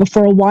the case, but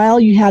for a while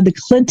you had the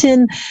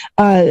Clinton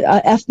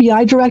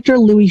FBI director,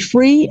 Louis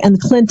Freeh,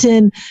 and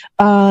Clinton,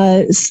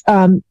 I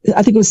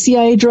think it was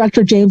CIA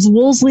director, James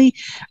Woolsey,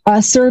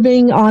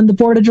 serving on the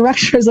board of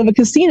directors of a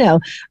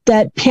casino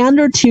that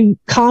pandered to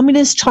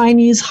communist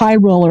Chinese high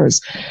rollers.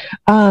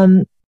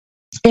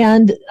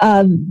 and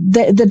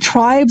the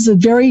tribes, the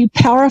very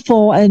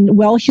powerful and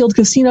well-heeled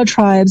casino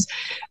tribes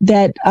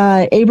that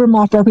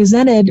Abramoff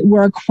represented,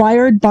 were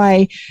acquired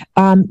by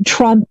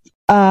Trump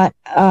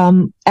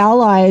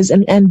allies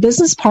and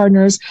business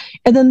partners.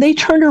 And then they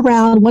turned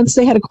around, once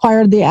they had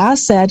acquired the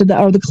asset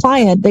or the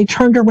client, they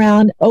turned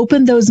around,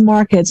 opened those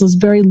markets, those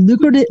very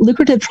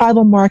lucrative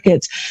tribal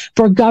markets,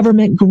 for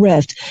government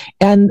grift.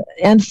 And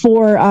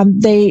for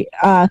they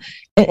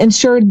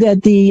ensured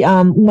that the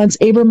once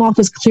Abramoff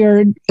was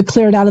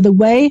cleared out of the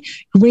way,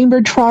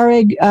 Greenberg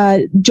Traurig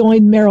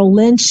joined Merrill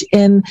Lynch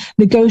in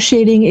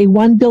negotiating a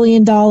 $1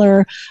 billion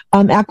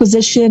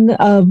acquisition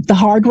of the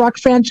Hard Rock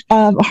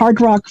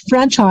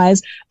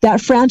franchise. That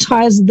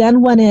franchise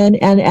then went in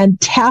and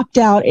tapped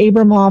out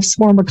Abramoff's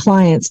former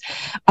clients.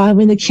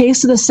 In the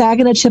case of the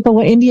Saginaw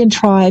Chippewa Indian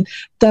tribe,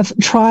 the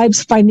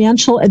tribe's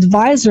financial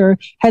advisor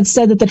had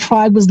said that the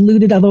tribe was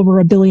looted of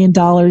over $1 billion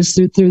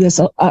through this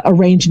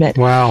arrangement.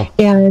 Wow.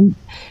 And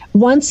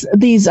once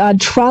these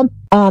Trump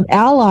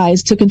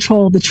allies took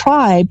control of the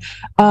tribe,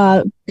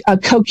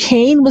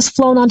 cocaine was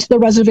flown onto the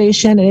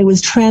reservation, and it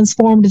was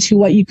transformed into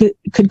what you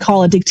could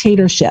call a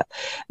dictatorship.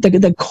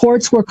 The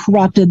courts were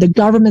corrupted, the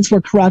governments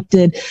were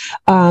corrupted,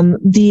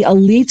 the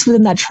elites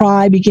within that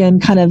tribe began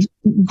kind of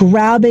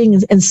grabbing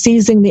and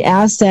seizing the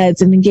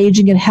assets and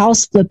engaging in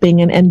house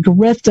flipping and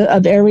grift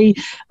of every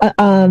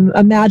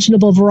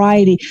imaginable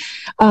variety.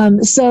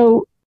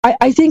 So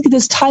I think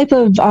this type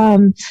of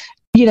government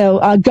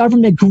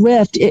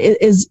grift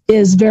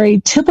is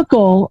very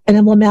typical and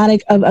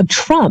emblematic of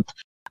Trump.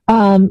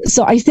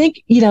 So I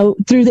think,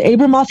 through the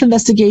Abramoff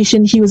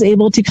investigation, he was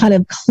able to kind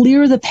of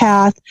clear the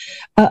path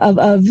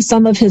of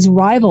some of his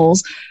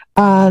rivals.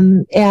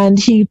 And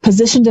he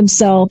positioned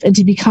himself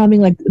into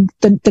becoming like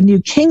the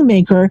new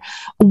kingmaker,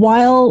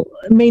 while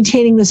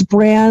maintaining this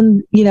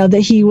brand, that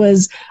he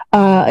was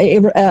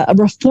a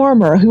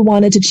reformer who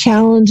wanted to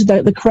challenge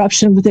the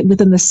corruption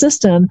within the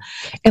system.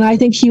 And I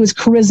think he was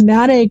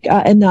charismatic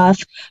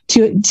enough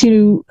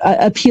to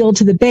appeal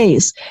to the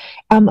base.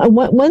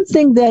 One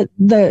thing that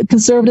the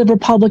conservative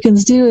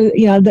Republicans do,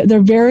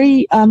 they're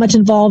very much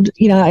involved.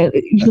 You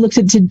look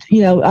at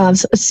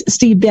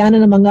Steve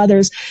Bannon, among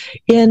others,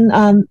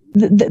 in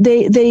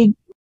they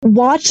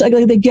watch,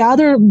 they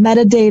gather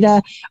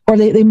metadata, or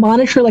they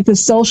monitor the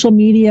social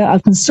media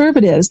of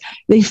conservatives.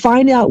 They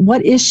find out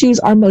what issues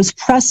are most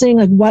pressing,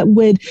 what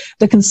would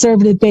the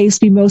conservative base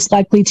be most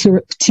likely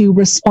to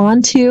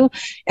respond to,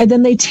 and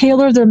then they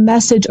tailor their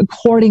message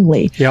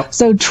accordingly. Yep.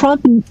 So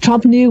Trump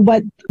knew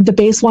what the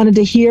base wanted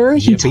to hear.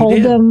 He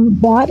told them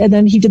that, and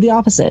then he did the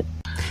opposite.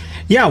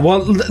 Yeah,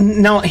 well,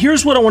 now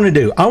here's what I want to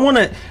do.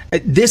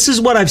 This is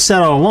what I've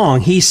said all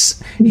along.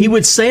 He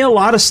would say a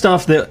lot of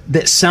stuff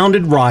that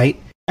sounded right,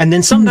 and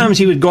then sometimes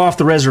he would go off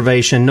the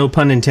reservation, no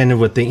pun intended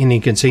with the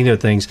Indian casino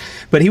things,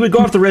 but he would go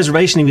off the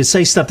reservation, he would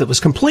say stuff that was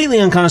completely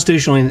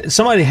unconstitutional, and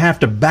somebody would have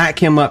to back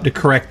him up to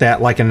correct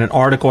that, like in an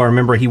article. I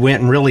remember he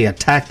went and really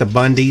attacked the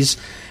Bundys,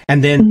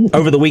 and then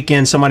over the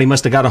weekend somebody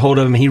must have got a hold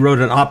of him, and he wrote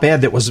an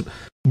op-ed that was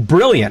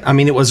brilliant. I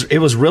mean, it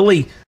was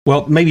really,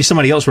 well, maybe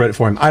somebody else wrote it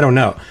for him. I don't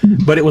know.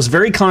 But it was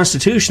very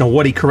constitutional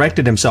what he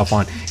corrected himself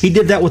on. He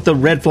did that with the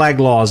red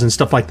flag laws and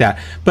stuff like that.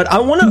 But I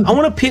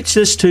want to pitch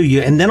this to you,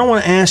 and then I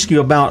want to ask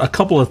you about a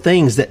couple of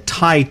things that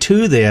tie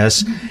to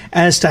this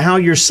as to how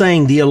you're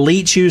saying the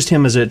elites used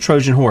him as a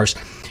Trojan horse.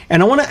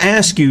 And I want to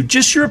ask you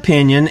just your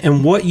opinion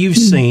and what you've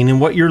seen and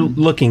what you're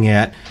looking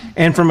at.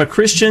 And from a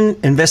Christian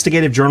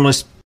investigative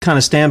journalist kind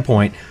of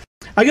standpoint,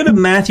 I go to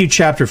Matthew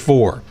chapter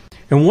 4.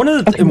 And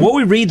and what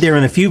we read there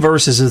in a few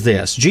verses is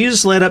this: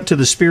 Jesus was led up of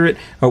the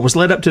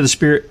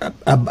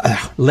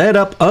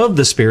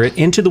Spirit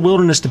into the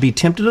wilderness to be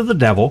tempted of the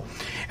devil.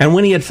 And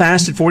when he had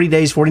fasted 40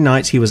 days, 40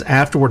 nights, he was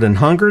afterward and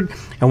hungered.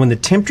 And when the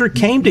tempter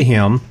came to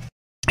him,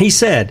 he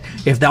said,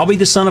 "If thou be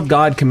the Son of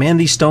God, command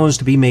these stones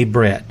to be made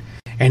bread."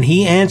 And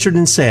he answered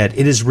and said,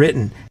 "It is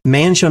written,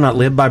 man shall not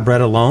live by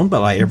bread alone, but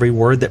by every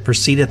word that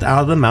proceedeth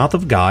out of the mouth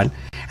of God.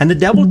 And the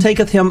devil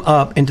taketh him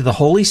up into the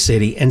holy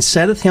city, and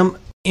setteth him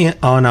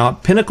on a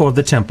pinnacle of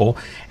the temple,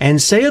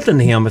 and saith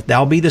unto him, If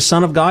thou be the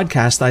Son of God,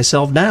 cast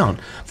thyself down.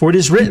 For it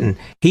is written,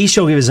 He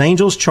shall give his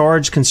angels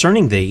charge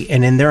concerning thee,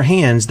 and in their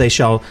hands they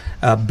shall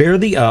bear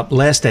thee up,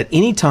 lest at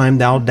any time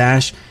thou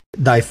dash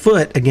thy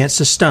foot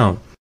against a stone.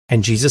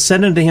 And Jesus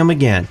said unto him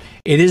again,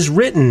 It is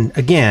written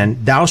again,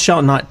 Thou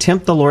shalt not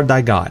tempt the Lord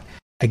thy God.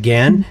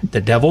 Again,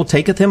 the devil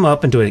taketh him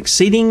up into an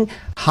exceeding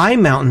high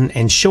mountain,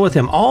 and showeth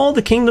him all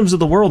the kingdoms of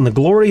the world and the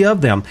glory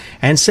of them,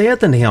 and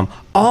saith unto him,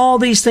 All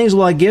these things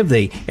will I give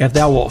thee, if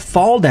thou wilt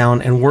fall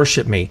down and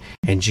worship me.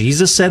 And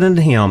Jesus said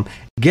unto him,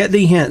 Get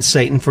thee hence,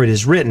 Satan, for it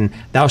is written,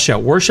 Thou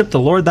shalt worship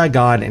the Lord thy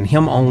God, and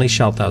him only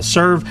shalt thou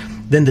serve.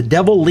 Then the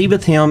devil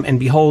leaveth him,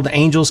 and behold,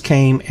 angels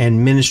came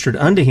and ministered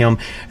unto him.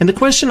 And the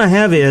question I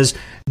have is,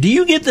 do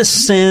you get the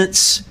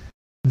sense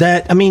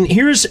that,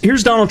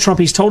 here's Donald Trump.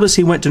 He's told us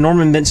he went to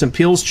Norman Vincent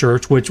Peale's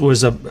church, which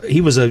was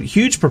he was a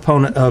huge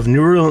proponent of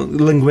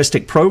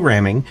neurolinguistic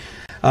programming,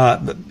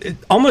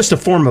 almost a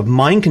form of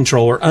mind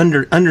control, or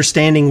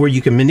understanding where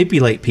you can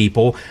manipulate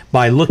people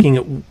by looking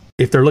at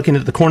if they're looking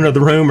at the corner of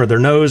the room or their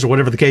nose or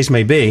whatever the case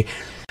may be.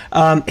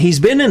 He's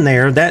been in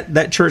there.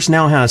 That church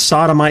now has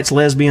sodomites,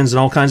 lesbians, and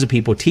all kinds of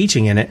people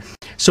teaching in it.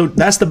 So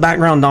that's the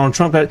background on Donald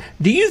Trump.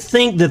 Do you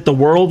think that the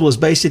world was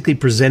basically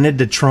presented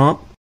to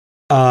Trump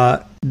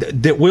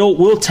that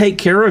we'll take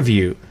care of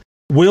you,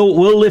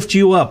 we'll lift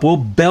you up, we'll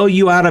bail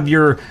you out of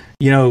your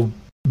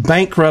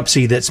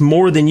bankruptcy that's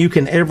more than you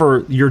can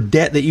ever, your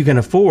debt that you can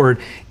afford,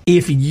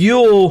 if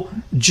you'll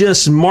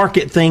just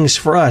market things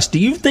for us? Do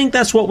you think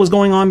that's what was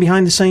going on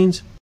behind the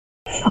scenes?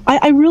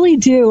 I really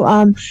do.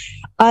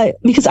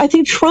 Because I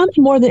think Trump,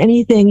 more than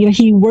anything,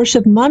 he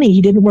worshiped money.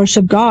 He didn't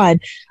worship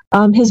God.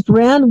 His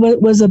brand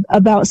was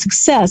about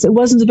success. It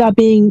wasn't about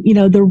being,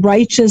 the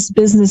righteous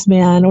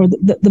businessman or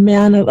the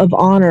man of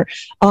honor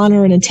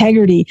and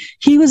integrity.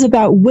 He was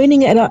about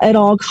winning at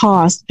all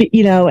costs,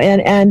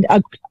 and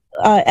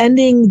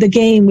ending the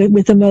game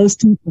with the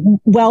most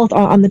wealth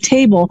on the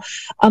table.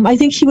 I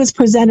think he was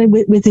presented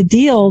with a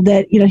deal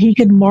that, he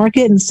could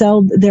market and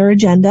sell their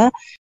agenda.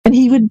 And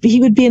he would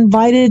be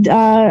invited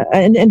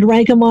and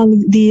rank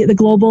among the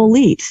global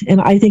elite.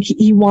 And I think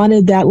he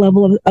wanted that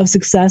level of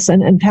success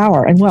and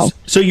power and wealth.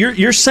 So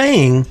you're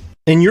saying,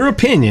 in your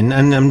opinion,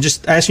 and I'm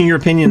just asking your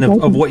opinion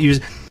of what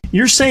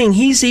you're saying,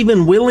 he's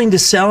even willing to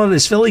sell it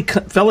his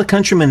fellow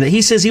countrymen. That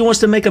he says he wants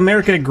to make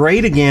America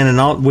great again,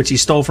 and all, which he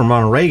stole from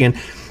Ronald Reagan.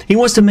 He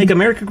wants to make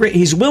America great.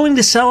 He's willing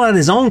to sell out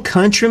his own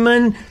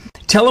countrymen,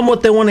 tell them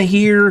what they want to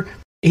hear.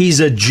 He's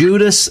a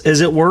Judas,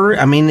 as it were.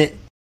 I mean,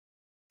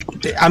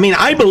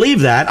 I believe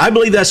that. I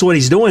believe that's what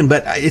he's doing,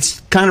 but it's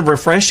kind of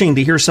refreshing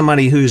to hear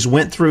somebody who's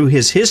went through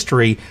his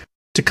history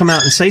to come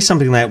out and say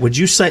something like that. Would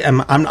you say, I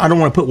don't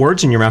want to put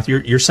words in your mouth,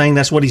 you're saying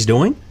that's what he's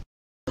doing?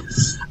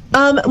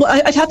 Well,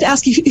 I'd have to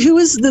ask you, who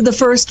was the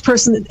first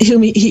person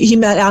whom he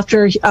met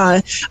after,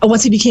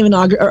 once he became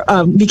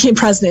became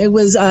president? It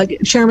was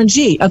Chairman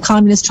Xi of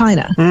Communist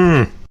China.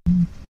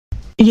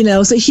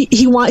 So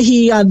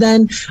he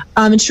then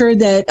ensured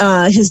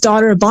that his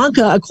daughter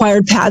Ivanka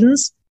acquired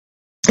patents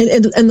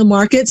in the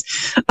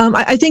markets.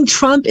 I think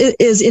Trump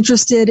is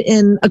interested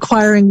in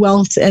acquiring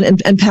wealth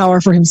and power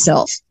for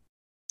himself.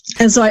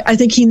 And so I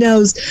think he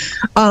knows,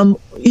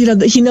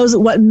 he knows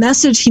what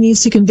message he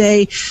needs to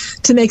convey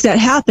to make that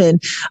happen.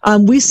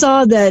 We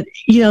saw that,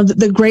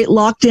 the great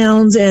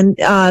lockdowns and,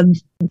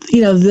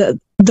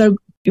 the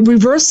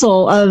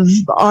reversal of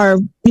our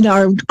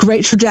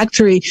great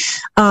trajectory,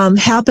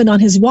 happened on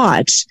his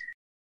watch.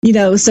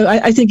 So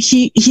I think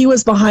he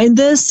was behind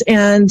this,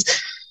 and,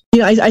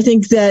 I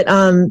think that,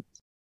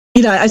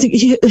 I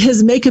think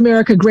his "Make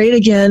America Great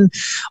Again"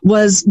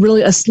 was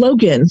really a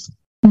slogan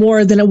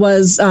more than it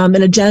was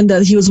an agenda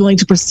that he was willing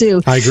to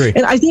pursue. I agree.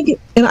 And I think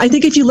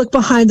if you look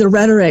behind the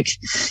rhetoric,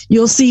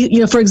 you'll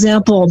see, for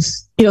example,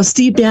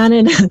 Steve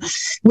Bannon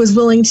was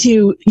willing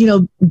to,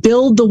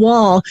 build the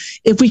wall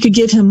if we could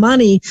give him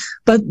money,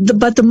 but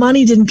the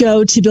money didn't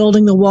go to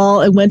building the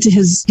wall. It went to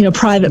his,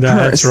 private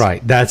purse. That's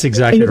right. That's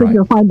exactly right.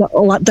 You'll find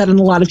that in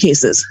a lot of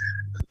cases.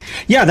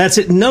 Yeah, that's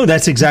it. No,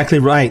 that's exactly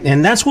right.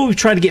 And that's what we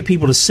try to get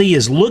people to see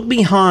is look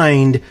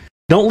behind.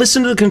 Don't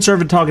listen to the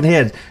conservative talking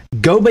head.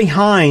 Go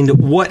behind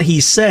what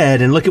he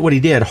said and look at what he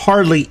did.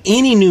 Hardly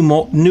any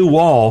new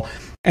wall.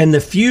 And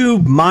the few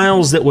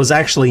miles that was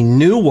actually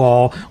new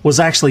wall was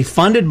actually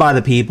funded by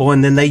the people.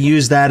 And then they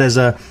use that as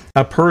a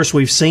purse.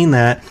 We've seen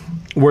that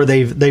where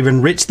they've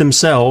enriched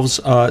themselves.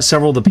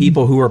 Several of the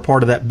people who are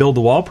part of that Build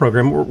the Wall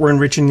program were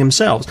enriching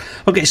themselves.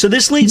 Okay, so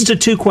this leads to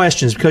two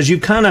questions because you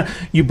brought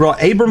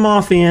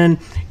Abramoff in,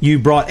 you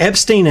brought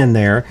Epstein in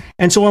there,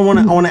 and so I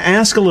want to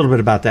ask a little bit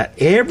about that.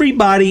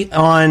 Everybody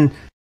on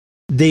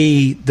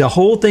the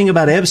whole thing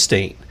about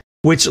Epstein,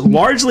 which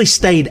largely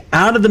stayed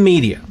out of the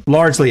media,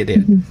 largely it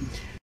did.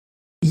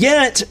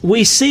 Yet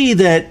we see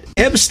that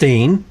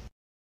Epstein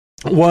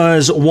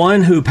was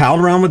one who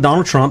palled around with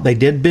Donald Trump. They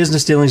did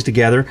business dealings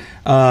together.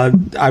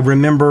 I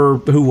remember,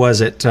 who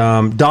was it?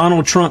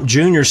 Donald Trump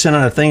Jr. sent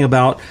out a thing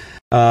about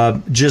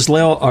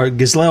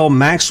Ghislaine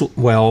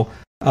Maxwell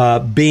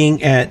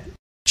being at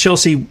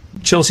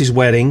Chelsea's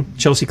wedding,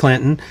 Chelsea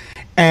Clinton,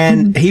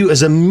 and he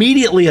was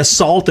immediately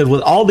assaulted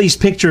with all these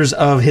pictures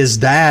of his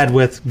dad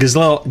with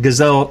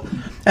Ghislaine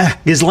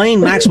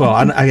Maxwell.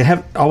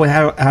 I always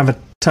have a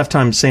tough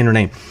time saying her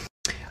name.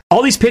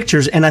 All these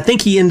pictures, and I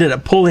think he ended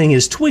up pulling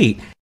his tweet.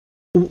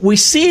 We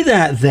see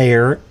that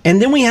there,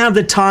 and then we have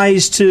the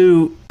ties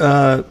to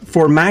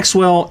for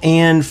Maxwell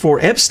and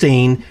for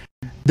Epstein,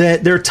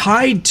 that they're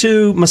tied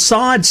to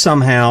Mossad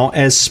somehow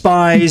as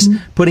spies,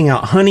 putting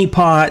out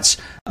honeypots,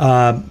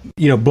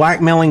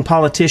 blackmailing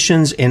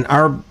politicians in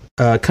our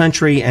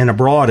country and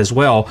abroad as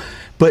well.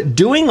 But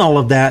doing all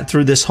of that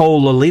through this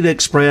whole Lolita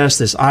Express,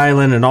 this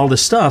island, and all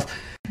this stuff.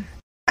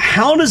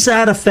 How does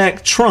that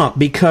affect Trump?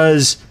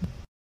 Because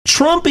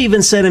Trump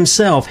even said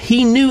himself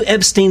he knew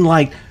Epstein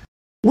liked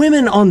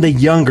women on the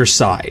younger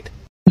side.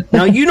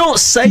 Now, you don't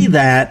say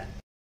that,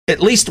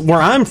 at least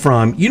where I'm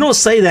from, you don't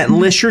say that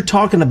unless you're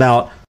talking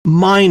about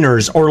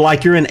minors or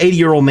like you're an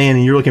 80-year-old man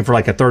and you're looking for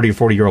like a 30 or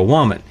 40-year-old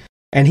woman.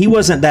 And he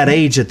wasn't that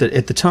age at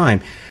the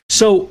time.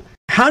 So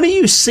How do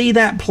you see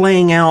that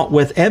playing out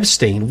with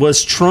Epstein?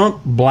 Was Trump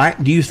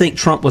black? Do you think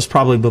Trump was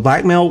probably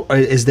blackmail?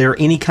 Is there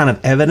any kind of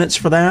evidence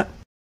for that?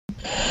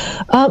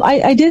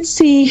 I did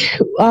see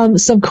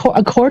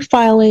a court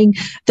filing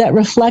that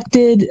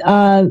reflected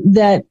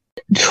that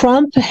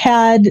Trump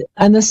had,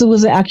 and this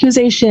was an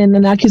accusation.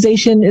 An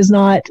accusation is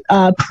not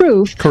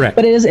proof, correct?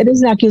 But it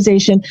is an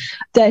accusation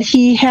that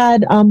he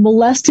had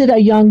molested a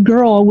young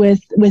girl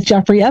with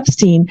Jeffrey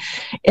Epstein,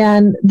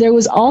 and there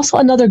was also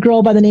another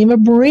girl by the name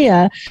of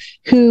Maria,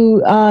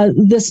 who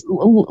this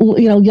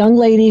young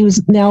lady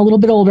who's now a little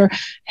bit older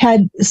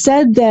had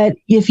said that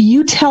if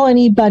you tell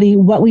anybody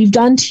what we've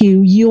done to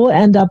you, you will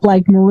end up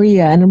like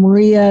Maria, and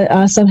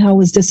Maria somehow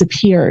was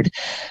disappeared.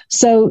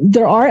 So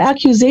there are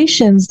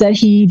accusations that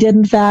he did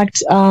in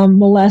fact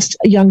molest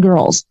young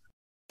girls,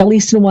 at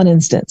least in one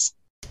instance.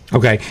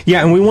 Okay,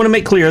 yeah, and we want to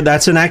make clear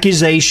that's an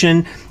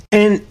accusation.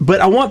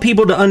 But I want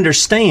people to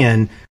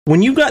understand,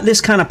 when you've got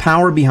this kind of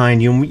power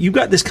behind you, and you've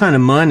got this kind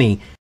of money,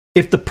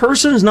 if the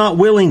person's not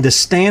willing to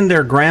stand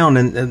their ground,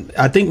 and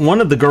I think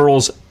one of the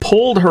girls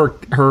pulled her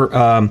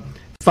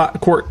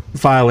court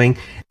filing,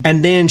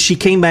 and then she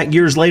came back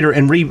years later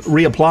and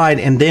reapplied,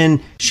 and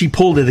then she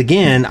pulled it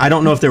again. I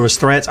don't know if there was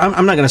threats.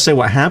 I'm not going to say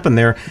what happened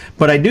there,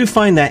 but I do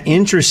find that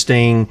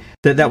interesting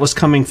that was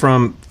coming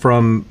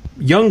from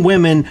young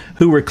women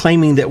who were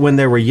claiming that when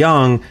they were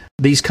young,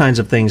 these kinds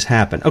of things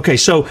happen. Okay,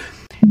 so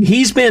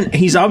he's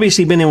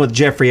obviously been in with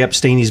Jeffrey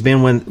Epstein. He's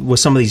been with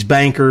some of these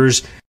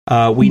bankers.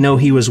 We know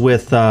he was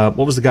with, what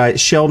was the guy?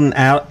 Sheldon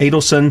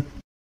Adelson.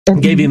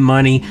 Gave him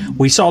money.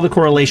 We saw the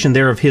correlation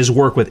there of his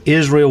work with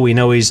Israel. We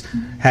know he's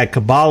had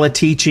Kabbalah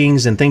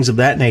teachings and things of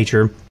that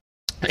nature.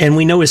 And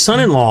we know his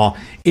son-in-law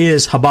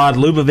is Chabad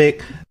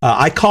Lubavitch.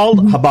 I called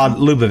Chabad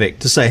Lubavitch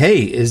to say,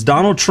 hey, is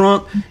Donald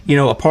Trump,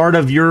 a part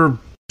of your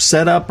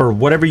setup or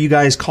whatever you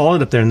guys call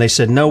it up there? And they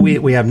said, no,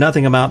 we have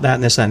nothing about that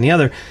and this, that, and the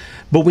other.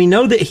 But we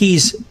know that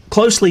he's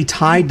closely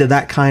tied to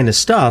that kind of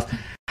stuff.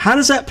 How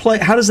does that play?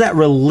 How does that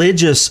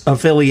religious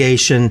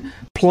affiliation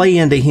play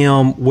into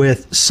him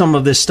with some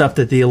of this stuff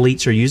that the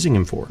elites are using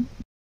him for?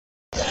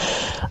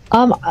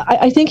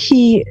 I think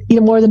he,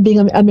 more than being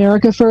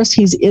America first,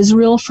 he's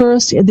Israel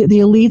first. The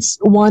elites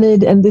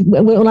wanted, and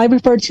when I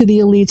refer to the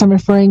elites, I'm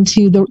referring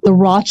to the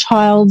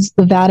Rothschilds,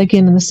 the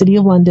Vatican, and the City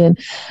of London.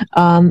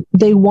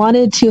 They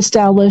wanted to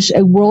establish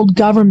a world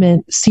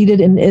government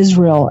seated in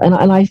Israel, and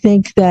I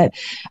think that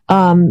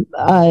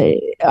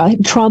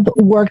Trump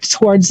worked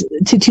towards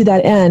to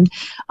that end.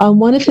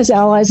 One of his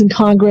allies in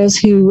Congress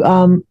who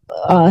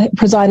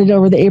presided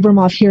over the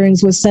Abramoff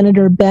hearings was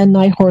Senator Ben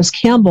Nighthorse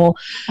Campbell.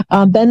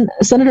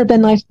 Senator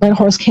Ben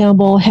Nighthorse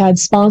Campbell had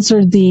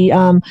sponsored the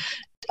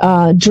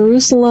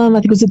Jerusalem, I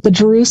think it was the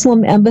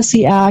Jerusalem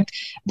Embassy Act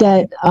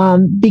that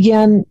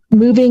began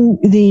moving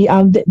the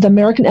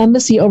American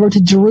embassy over to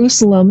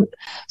Jerusalem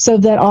so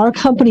that our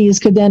companies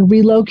could then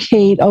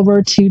relocate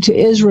over to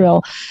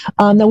Israel.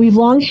 Now, we've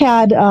long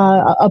had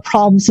a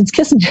problem since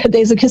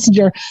days of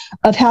Kissinger,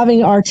 of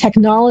having our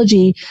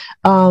technology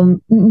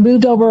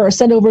moved over or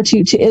sent over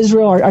to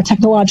Israel, our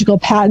technological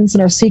patents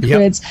and our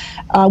secrets,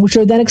 which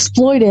are then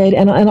exploited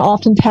and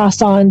often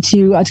passed on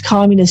to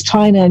communist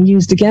China and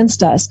used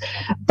against us.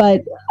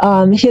 But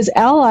his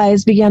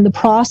allies began the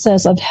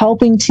process of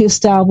helping to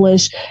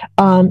establish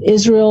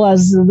Israel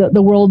as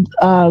the world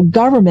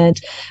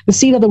government, the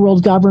seat of the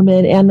world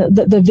government, and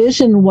the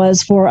vision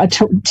was for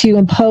to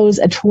impose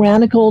a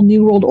tyrannical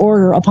new world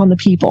order upon the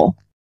people.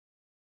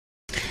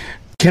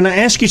 Can I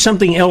ask you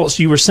something else?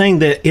 You were saying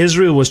that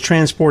Israel was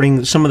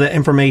transporting some of the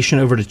information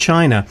over to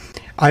China.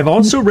 I've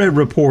also read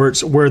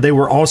reports where they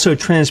were also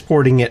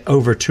transporting it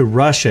over to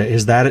Russia.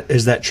 Is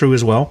that true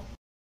as well?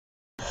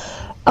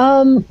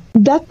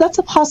 That's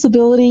a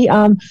possibility.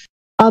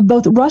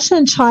 Both Russia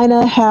and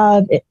China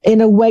have,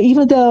 in a way,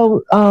 even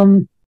though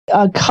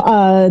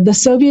the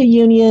Soviet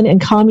Union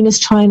and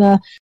Communist China,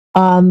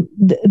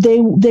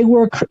 they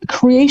were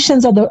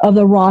creations of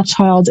the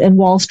Rothschilds and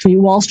Wall Street.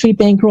 Wall Street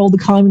bankrolled the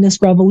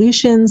communist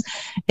revolutions,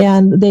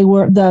 and they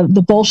were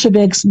the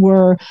Bolsheviks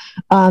were,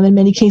 in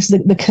many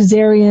cases, the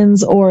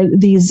Khazarians, or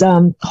these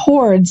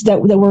hordes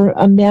that were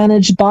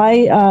managed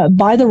by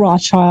the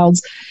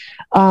Rothschilds,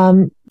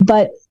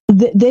 but.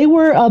 They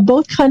were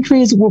both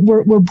countries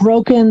were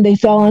broken. They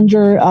fell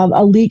under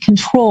elite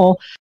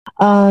control,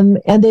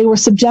 and they were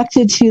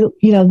subjected to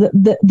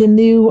the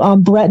new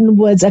Bretton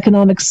Woods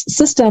economic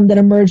system that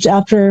emerged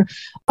after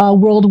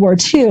World War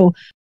II.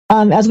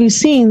 As we've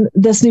seen,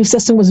 this new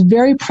system was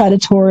very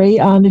predatory.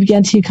 It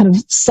began to kind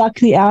of suck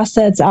the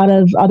assets out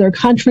of other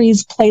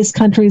countries, place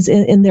countries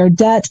in their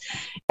debt,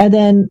 and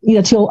then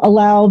to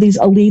allow these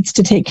elites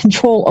to take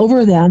control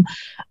over them.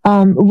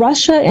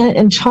 Russia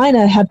and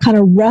China have kind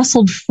of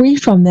wrestled free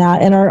from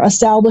that and are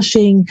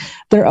establishing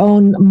their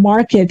own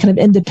market, kind of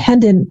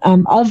independent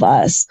of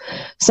us.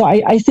 So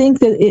I think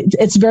that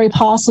it's very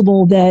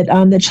possible that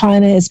that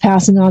China is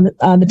passing on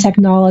the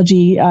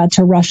technology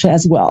to Russia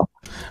as well.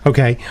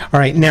 Okay. All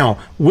right. Now,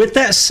 with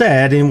that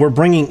said, and we're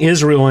bringing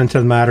Israel into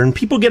the matter, and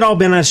people get all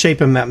bent out of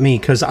shape at me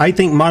because I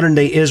think modern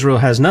day Israel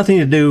has nothing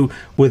to do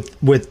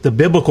with the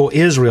biblical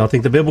Israel. I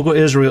think the biblical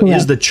Israel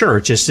is the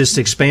church. It's just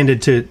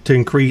expanded to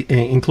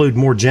include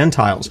more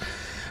Gentiles.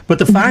 But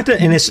the fact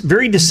that, and it's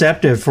very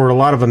deceptive for a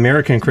lot of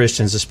American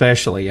Christians,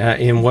 especially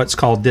in what's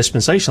called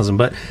dispensationalism.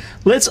 But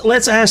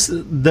let's ask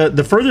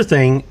the further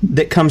thing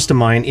that comes to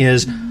mind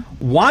is,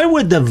 why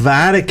would the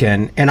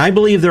Vatican, and I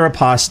believe they're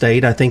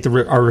apostate, I think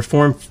our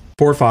Reformed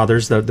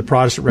forefathers, the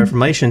Protestant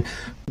Reformation,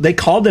 they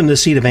called them the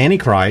seat of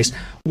Antichrist.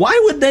 Why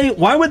would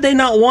they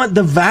not want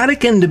the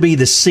Vatican to be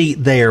the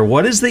seat there?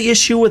 What is the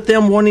issue with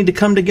them wanting to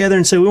come together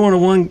and say we want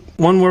a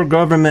one world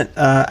government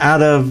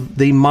out of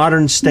the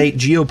modern state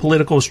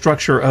geopolitical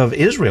structure of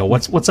Israel?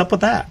 What's up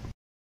with that?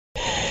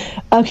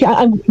 Okay,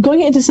 I'm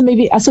going into some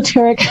maybe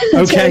esoteric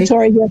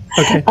territory here.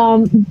 Okay.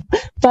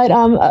 But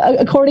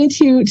according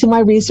to my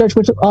research,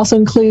 which also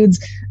includes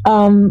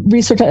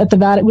research at the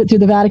Vatican through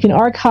the Vatican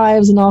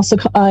archives and also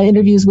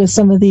interviews with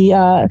some of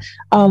the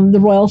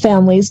royal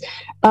families,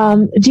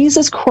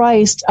 Jesus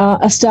Christ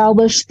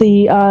established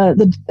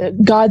the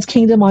God's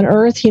kingdom on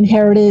earth. He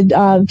inherited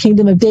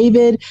kingdom of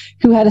David,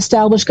 who had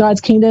established God's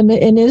kingdom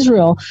in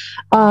Israel.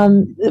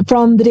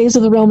 From the days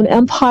of the Roman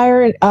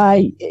Empire,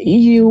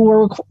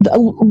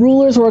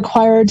 rulers were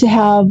required to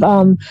have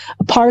a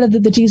part of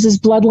the Jesus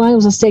bloodline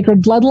was a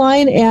sacred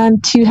bloodline,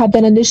 and to have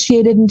been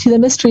initiated into the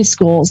mystery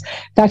schools.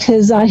 In fact,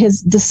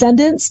 his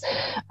descendants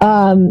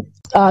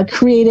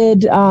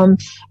created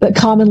the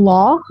common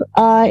law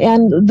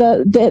and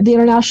the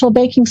international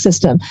banking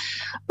system.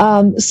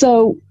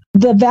 So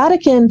the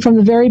Vatican, from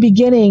the very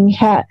beginning,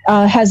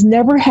 has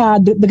never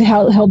had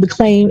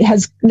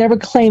has never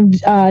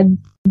claimed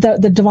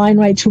the divine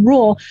right to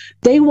rule.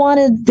 They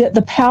wanted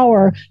the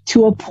power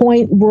to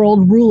appoint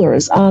world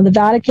rulers. The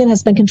Vatican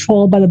has been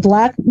controlled by the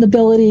black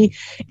nobility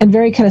and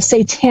very kind of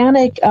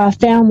satanic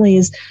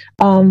families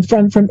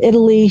from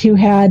Italy, who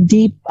had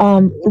deep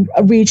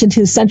reach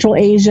into Central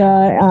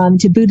Asia,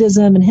 to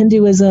Buddhism and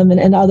Hinduism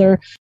and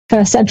other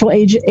kind of Central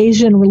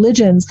Asian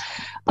religions.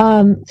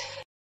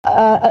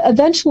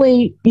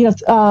 Eventually,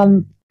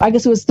 I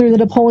guess it was through the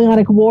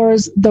Napoleonic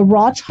Wars, the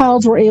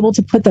Rothschilds were able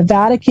to put the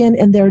Vatican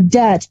in their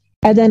debt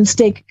and then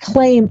stake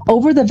claim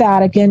over the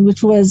Vatican,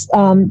 which was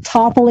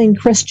toppling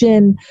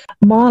Christian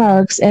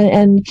monarchs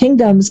and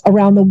kingdoms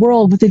around the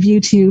world with a view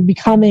to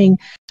becoming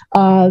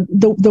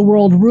the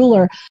world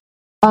ruler.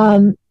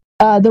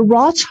 The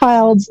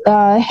Rothschilds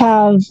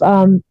have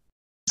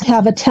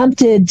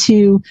attempted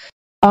to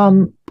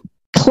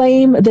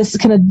claim this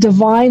kind of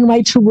divine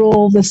right to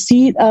rule. The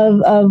seat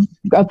of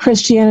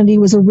Christianity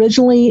was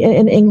originally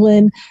in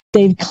England.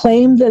 They've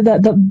claimed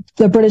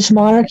the British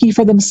monarchy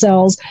for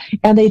themselves,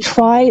 and they've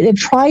tried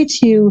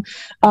to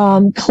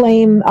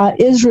claim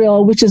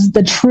Israel, which is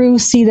the true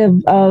seat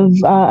of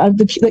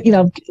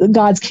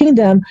God's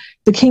kingdom,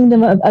 the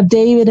kingdom of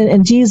David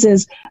and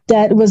Jesus,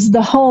 that was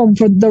the home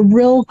for the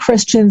real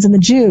Christians and the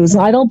Jews.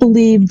 And I don't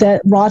believe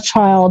that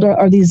Rothschild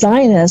or the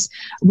Zionists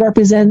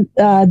represent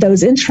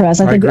those interests.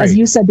 I think, as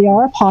you said, they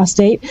are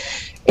apostate.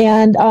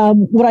 And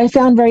what I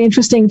found very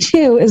interesting,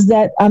 too, is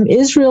that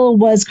Israel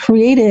was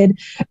created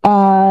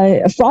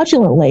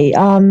fraudulently.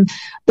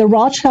 The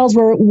Rothschilds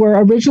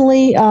were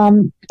originally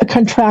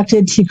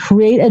contracted to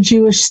create a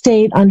Jewish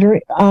state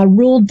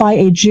ruled by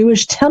a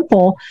Jewish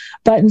temple,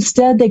 but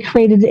instead they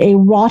created a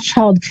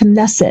Rothschild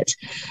Knesset.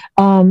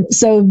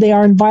 So they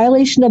are in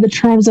violation of the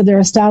terms of their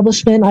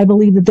establishment. I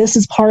believe that this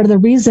is part of the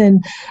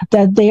reason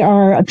that they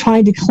are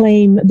trying to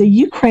claim the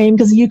Ukraine,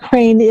 because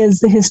Ukraine is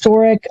the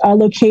historic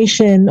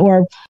location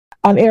or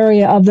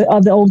area of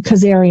the old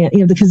Khazarian,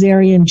 the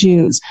Khazarian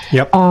Jews.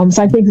 Yep.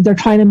 So I think that they're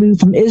trying to move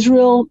from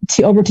Israel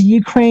over to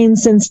Ukraine,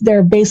 since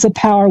their base of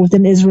power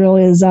within Israel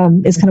is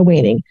kind of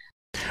waning.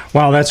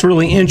 Wow, that's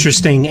really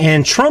interesting.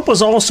 And Trump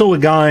was also a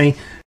guy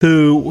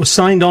who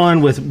signed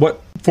on with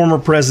what former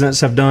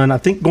presidents have done, I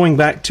think going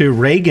back to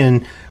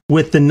Reagan,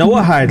 with the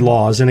Noahide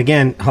laws. And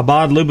again,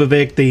 Chabad,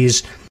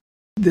 Lubavitch,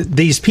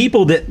 these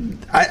people that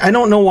I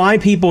don't know why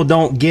people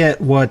don't get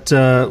what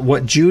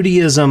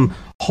Judaism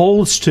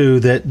holds to,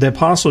 that the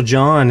Apostle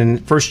John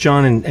and 1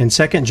 John and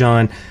 2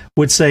 John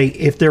would say,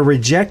 if they're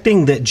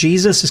rejecting that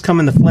Jesus has come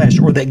in the flesh,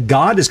 or that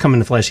God has come in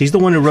the flesh. He's the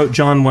one who wrote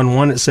John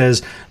 1:1. It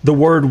says, the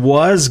Word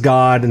was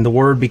God and the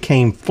Word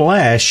became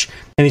flesh.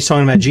 And he's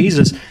talking about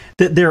Jesus,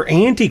 that they're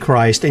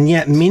antichrist. And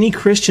yet many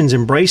Christians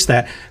embrace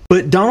that.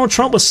 But Donald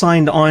Trump was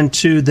signed on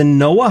to the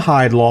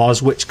Noahide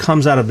laws, which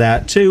comes out of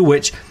that too,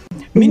 which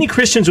many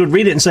Christians would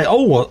read it and say,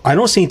 oh, well, I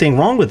don't see anything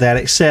wrong with that,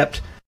 except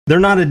they're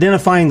not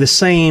identifying the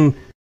same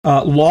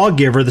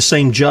lawgiver, the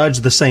same judge,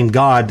 the same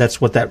God.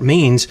 That's what that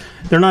means.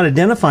 They're not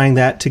identifying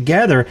that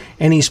together,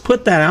 and he's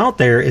put that out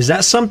there. Is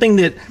that something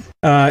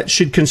that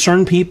should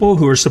concern people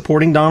who are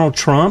supporting Donald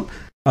Trump,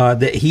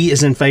 that he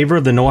is in favor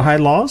of the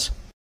Noahide laws?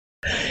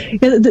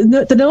 Yeah,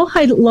 the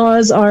Noahide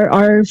laws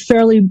are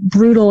fairly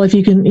brutal. If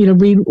you can,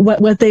 read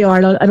what they are.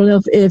 I don't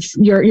know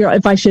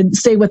if I should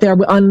say what they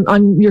are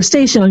on your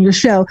station, on your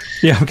show.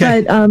 Yeah.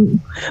 Okay.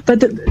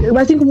 But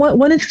I think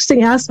one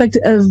interesting aspect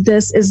of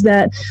this is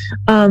that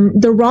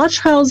the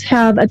Rothschilds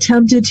have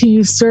attempted to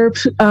usurp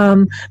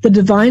the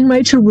divine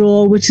right to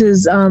rule, which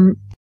is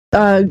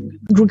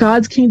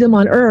God's kingdom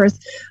on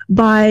earth,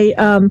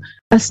 by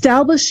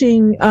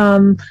establishing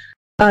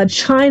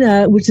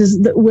China, which is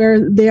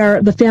where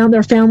their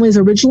families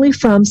originally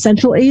from,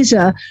 Central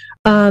Asia,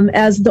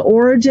 as the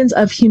origins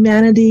of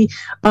humanity.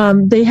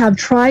 They have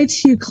tried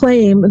to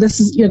claim,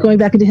 this is going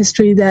back into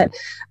history, that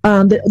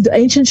the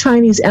ancient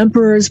Chinese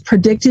emperors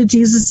predicted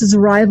Jesus'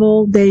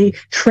 arrival. They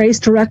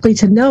traced directly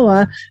to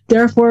Noah.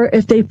 Therefore,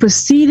 if they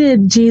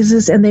preceded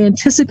Jesus and they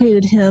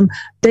anticipated him,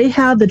 they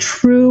have the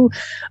true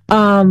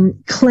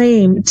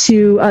claim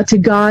to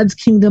God's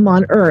kingdom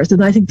on earth.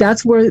 And I think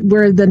that's where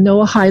the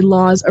Noahide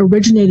laws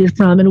originated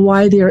from, and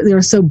why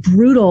they're so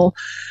brutal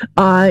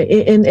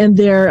in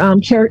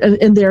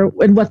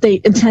what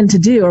they intend to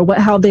do, or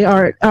how they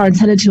are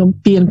intended to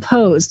be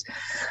imposed.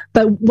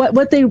 But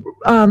what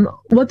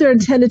they're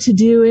intended to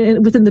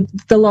do within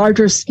the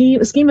larger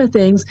scheme of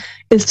things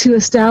is to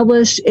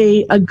establish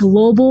a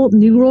global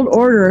New World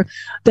Order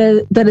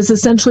that is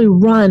essentially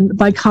run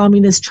by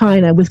Communist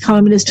China, with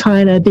Communist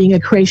China being a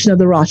creation of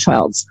the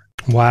Rothschilds.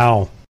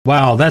 Wow,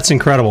 that's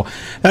incredible.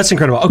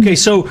 Okay,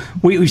 so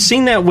we've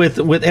seen that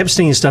with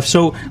Epstein and stuff.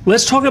 So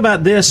let's talk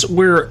about this.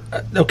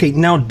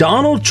 Now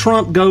Donald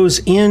Trump goes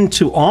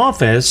into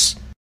office,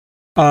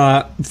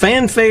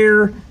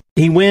 fanfare.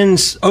 He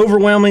wins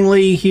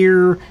overwhelmingly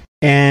here,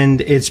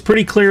 and it's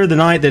pretty clear the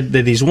night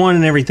that he's won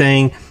and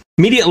everything.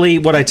 Immediately,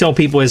 what I tell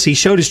people is he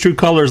showed his true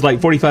colors like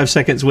 45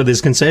 seconds with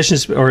his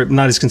concessions, or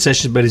not his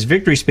concessions, but his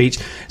victory speech,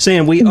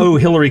 saying we owe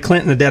Hillary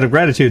Clinton a debt of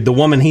gratitude, the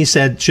woman he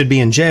said should be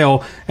in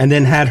jail, and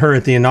then had her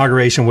at the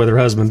inauguration with her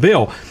husband,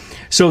 Bill.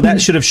 So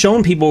that should have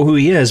shown people who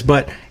he is,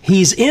 but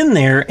he's in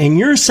there, and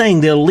you're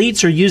saying the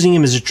elites are using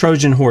him as a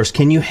Trojan horse.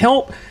 Can you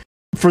help?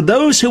 For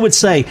those who would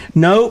say,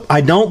 no,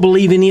 I don't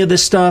believe any of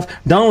this stuff.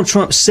 Donald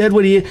Trump said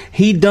what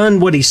he done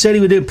what he said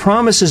he would do.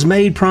 Promises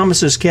made,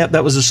 promises kept.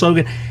 That was the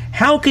slogan.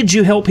 How could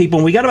you help people?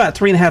 And we got about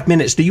 3.5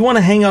 minutes. Do you want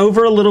to hang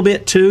over a little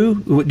bit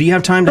too? Do you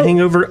have time to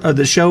hang over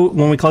the show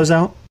when we close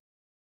out?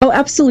 Oh,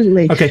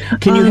 absolutely. Okay.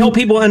 Can you help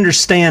people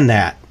understand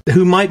that,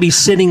 who might be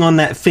sitting on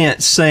that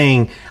fence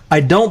saying,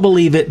 I don't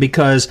believe it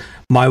because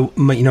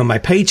my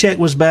paycheck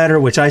was better,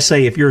 which I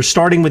say, if you're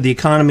starting with the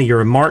economy,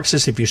 you're a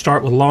Marxist. If you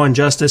start with law and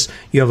justice,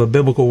 you have a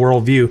biblical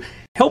worldview.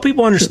 Help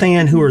people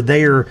understand who are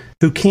there,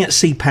 who can't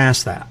see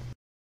past that.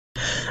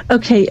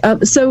 Okay,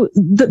 so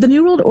the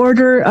New World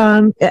Order,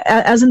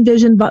 as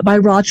envisioned by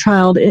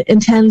Rothschild,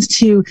 intends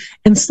to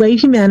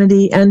enslave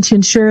humanity and to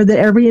ensure that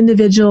every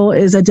individual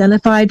is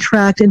identified,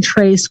 tracked, and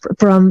traced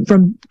from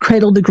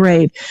cradle to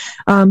grave.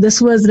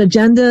 This was an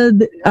agenda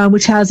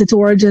which has its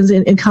origins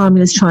in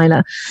communist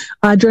China.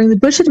 During the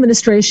Bush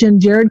administration,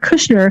 Jared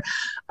Kushner,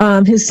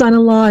 his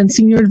son-in-law and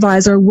senior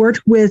advisor,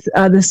 worked with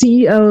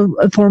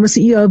the former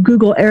CEO of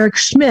Google, Eric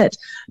Schmidt,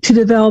 to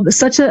develop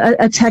such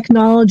a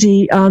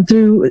technology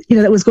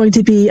that was going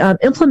to be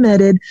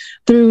implemented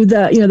through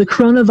the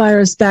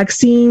coronavirus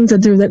vaccines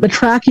and through the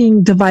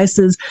tracking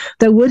devices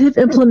that would have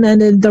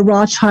implemented the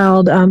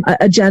Rothschild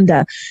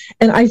agenda.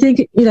 And I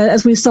think,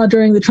 as we saw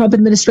during the Trump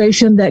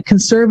administration, that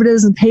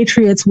conservatives and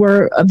patriots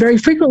were very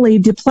frequently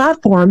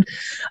deplatformed.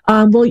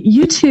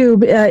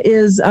 YouTube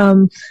is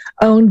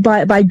owned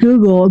by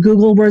Google.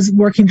 Google was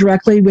working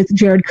directly with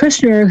Jared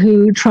Kushner,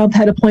 who Trump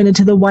had appointed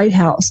to the White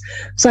House.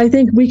 So I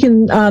think we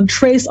can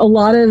trace a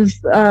lot of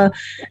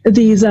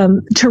these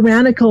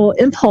tyrannical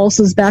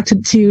impulses back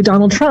to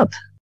Donald Trump.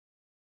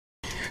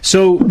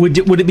 So would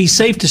it be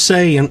safe to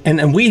say,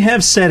 and we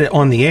have said it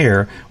on the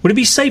air, would it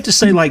be safe to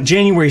say, like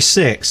January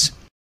 6th,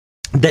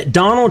 that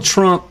Donald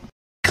Trump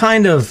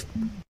kind of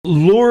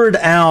lured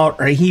out,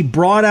 or he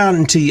brought out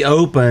into the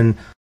open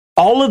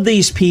all of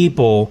these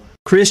people,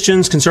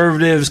 Christians,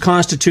 conservatives,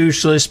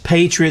 constitutionalists,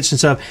 patriots and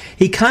stuff?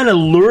 He kind of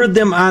lured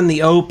them out in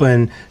the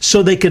open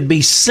so they could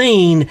be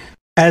seen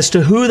as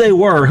to who they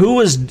were, who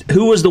was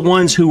the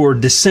ones who were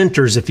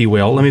dissenters, if you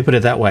will. Let me put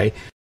it that way.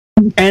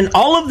 And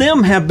all of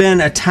them have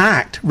been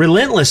attacked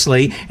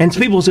relentlessly. And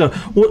people say,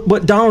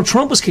 what Donald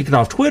Trump was kicked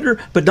off Twitter,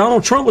 but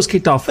Donald Trump was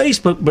kicked off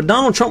Facebook, but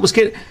Donald Trump was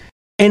kicked.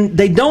 And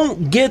they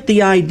don't get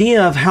the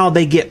idea of how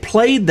they get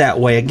played that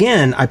way.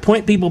 Again, I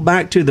point people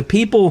back to the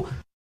people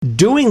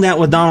doing that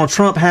with Donald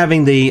Trump,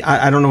 having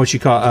I don't know what you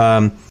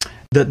call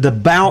the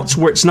bouts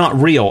where it's not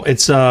real.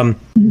 It's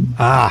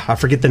I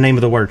forget the name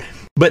of the word,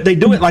 but they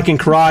do it like in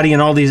karate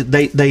and all these.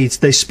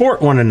 They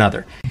sport one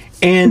another,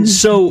 and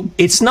so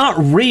it's not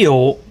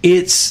real.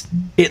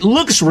 It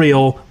looks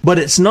real, but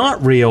it's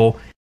not real,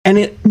 and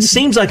it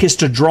seems like it's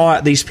to draw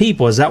out these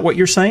people. Is that what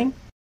you're saying?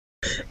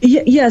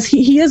 Yes,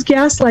 he is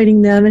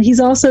gaslighting them, and he's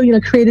also,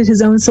 created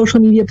his own social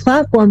media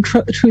platform,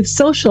 Truth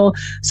Social.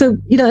 So,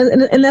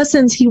 in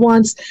essence, he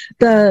wants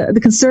the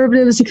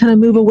conservatives to kind of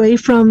move away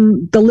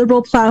from the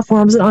liberal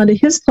platforms and onto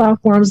his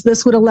platforms.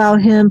 This would allow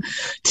him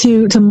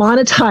to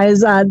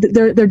monetize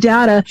their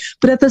data,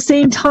 but at the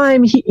same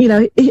time, he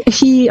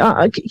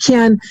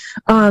can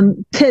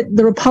pit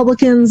the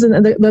Republicans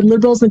and the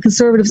liberals and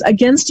conservatives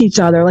against each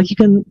other. Like you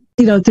can.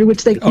 Through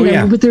which they,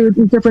 through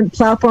different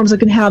platforms that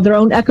can have their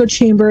own echo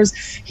chambers,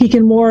 he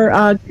can more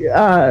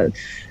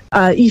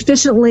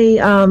efficiently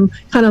kind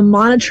of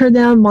monitor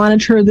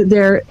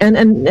their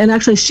and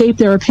actually shape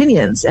their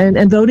opinions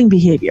and voting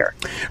behavior.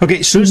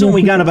 Okay, Susan,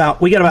 we got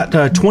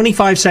about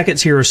 25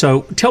 seconds here or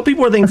so. Tell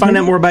people where they can find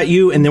out more about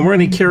you, and then we're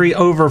going to carry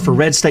over for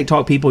Red State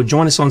Talk people.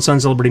 Join us on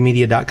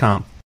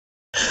sonsoflibertymedia.com.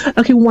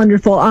 Okay,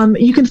 wonderful.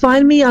 You can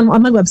find me on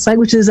my website,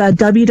 which is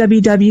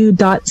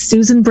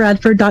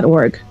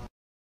www.susanbradford.org.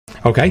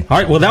 Okay. All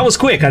right. Well, that was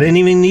quick. I didn't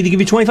even need to give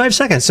you 25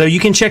 seconds. So you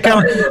can check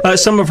out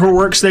some of her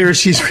works there.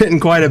 She's written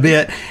quite a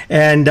bit.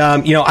 And,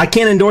 I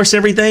can't endorse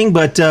everything,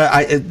 but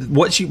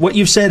what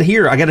you've said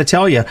here, I got to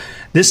tell you,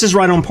 this is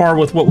right on par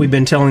with what we've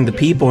been telling the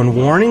people and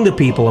warning the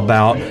people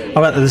about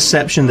the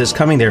deception that's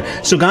coming there.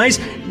 So, guys,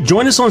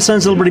 join us on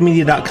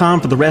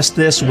sonsoflibertymedia.com for the rest of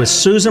this with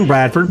Susan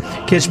Bradford.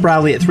 Catch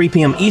Bradley at 3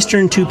 p.m.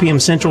 Eastern, 2 p.m.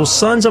 Central,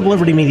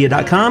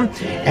 sonsoflibertymedia.com.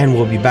 And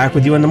we'll be back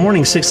with you in the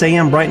morning, 6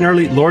 a.m., bright and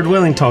early. Lord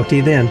willing, talk to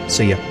you then.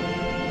 See ya.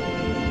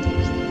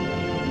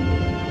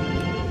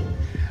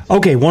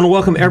 Okay, want to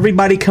welcome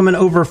everybody coming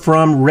over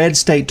from Red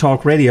State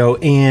Talk Radio.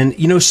 And,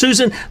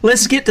 Susan,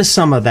 let's get to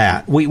some of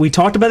that. We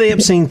talked about the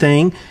Epstein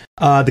thing.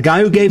 The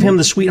guy who gave him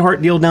the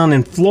sweetheart deal down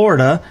in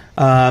Florida,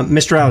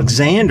 Mr.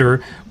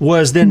 Alexander,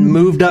 was then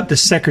moved up to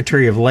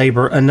Secretary of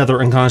Labor,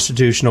 another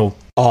unconstitutional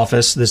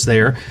office that's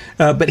there.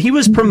 But he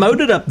was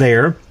promoted up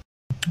there.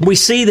 We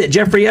see that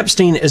Jeffrey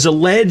Epstein is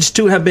alleged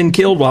to have been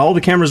killed while all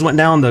the cameras went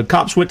down, the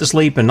cops went to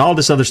sleep, and all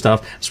this other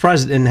stuff. I'm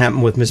surprised it didn't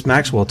happen with Miss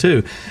Maxwell,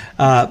 too.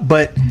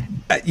 But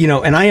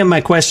and I have my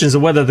questions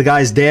of whether the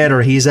guy's dead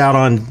or he's out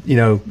on,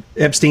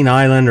 Epstein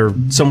Island or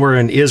somewhere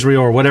in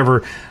Israel or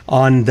whatever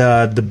on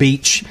the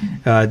beach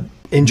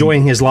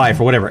enjoying his life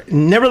or whatever.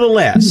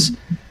 Nevertheless,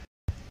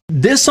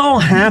 this all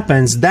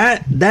happens.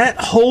 That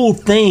whole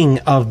thing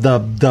of the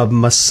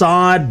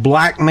Mossad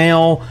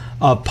blackmail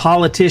of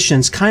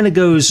politicians kind of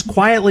goes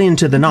quietly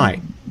into the night.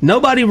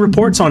 Nobody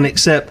reports on it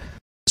except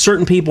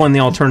certain people in the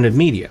alternative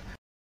media.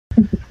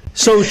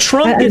 So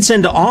Trump gets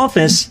into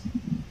office.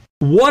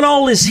 What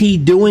all is he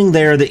doing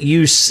there that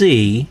you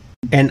see?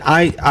 And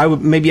I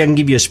maybe I can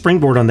give you a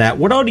springboard on that.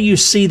 What all do you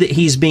see that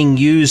he's being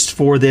used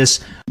for this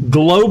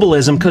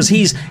globalism? Because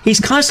he's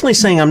constantly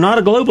saying, I'm not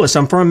a globalist.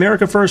 I'm for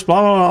America first,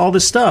 blah, blah, blah, all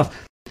this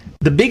stuff.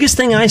 The biggest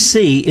thing I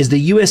see is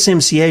the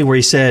USMCA where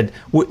he said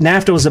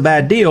NAFTA was a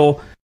bad deal,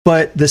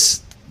 but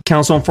this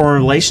Council on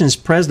Foreign Relations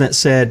president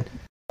said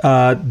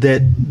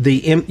that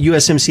the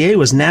USMCA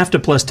was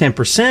NAFTA plus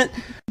 10%.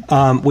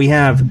 We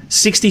have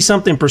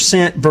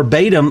 60-something%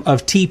 verbatim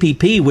of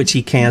TPP, which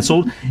he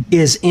canceled,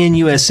 is in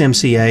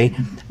USMCA.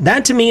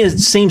 That, to me, it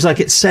seems like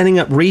it's setting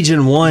up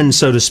Region 1,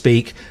 so to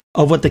speak,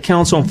 of what the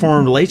Council on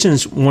Foreign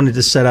Relations wanted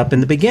to set up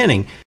in the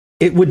beginning.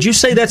 Would you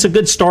say that's a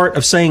good start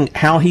of saying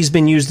how he's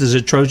been used as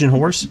a Trojan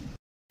horse?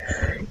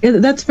 Yeah,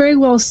 that's very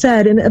well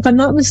said. And if I'm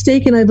not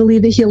mistaken, I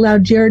believe that he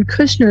allowed Jared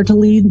Kushner to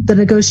lead the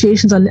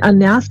negotiations on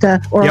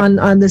NAFTA or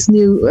on this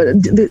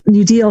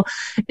new deal.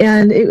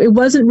 And it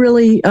wasn't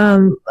really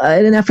in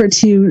an effort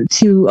to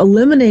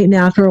eliminate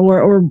NAFTA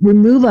or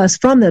remove us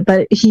from it,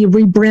 but he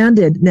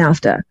rebranded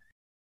NAFTA.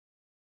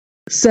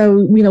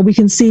 So, we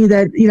can see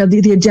that,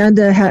 the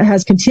agenda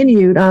has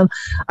continued.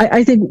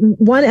 I think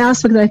one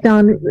aspect that I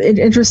found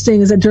interesting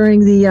is that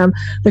during the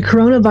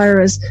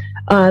coronavirus,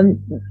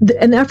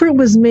 an effort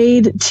was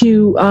made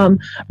to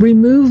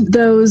remove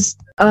those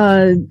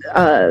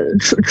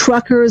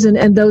truckers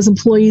and those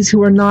employees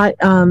who are not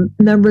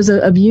members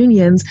of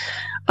unions.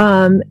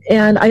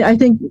 And I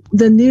think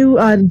the new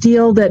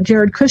deal that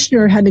Jared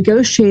Kushner had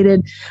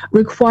negotiated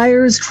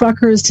requires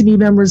truckers to be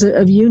members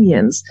of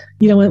unions,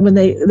 when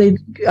they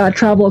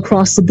travel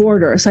across the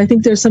border. So I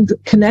think there's some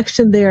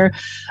connection there.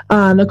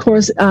 Of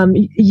course,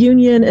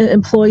 union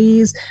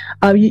employees,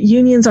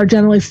 unions are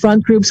generally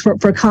front groups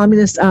for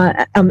communist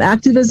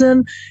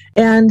activism,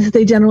 and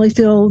they generally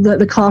fill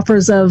the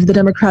coffers of the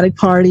Democratic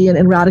Party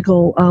and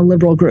radical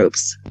liberal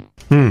groups.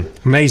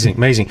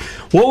 Amazing.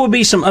 What would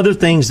be some other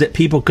things that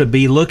people could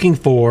be looking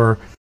for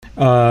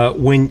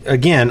when,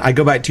 again, I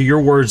go back to your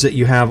words that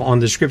you have on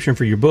the description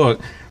for your book,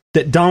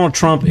 that Donald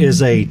Trump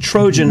is a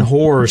Trojan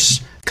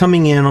horse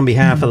coming in on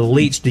behalf of the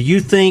elites? Do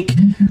you think,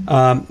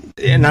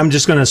 and I'm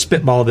just going to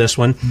spitball this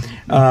one,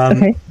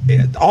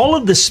 all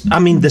of this,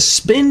 the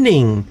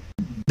spending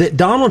that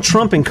Donald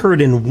Trump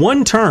incurred in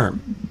one term,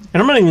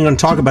 and I'm not even going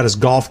to talk about his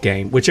golf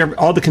game, which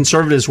all the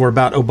conservatives were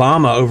about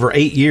Obama over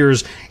 8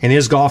 years and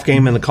his golf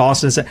game and the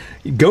cost. And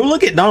go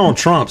look at Donald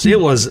Trump's. It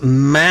was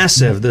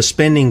massive, the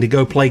spending to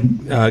go play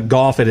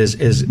golf at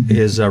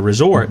his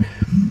resort.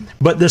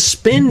 But the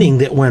spending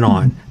that went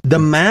on, the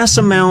mass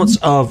amounts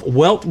of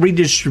wealth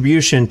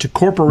redistribution to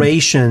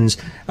corporations,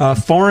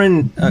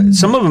 foreign,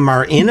 some of them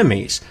are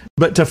enemies,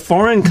 but to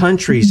foreign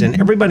countries and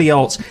everybody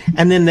else.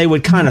 And then they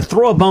would kind of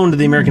throw a bone to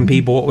the American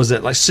people. What was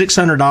it, like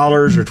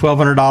 $600 or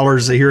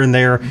 $1,200 here and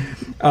there,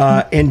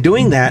 and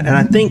doing that. And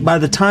I think by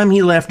the time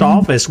he left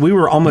office, we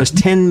were almost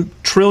 $10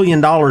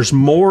 trillion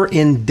more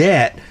in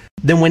debt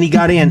than when he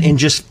got in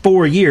just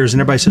 4 years.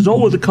 And everybody says, oh,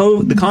 well, the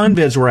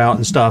convids were out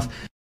and stuff.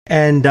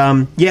 And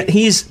yet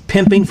he's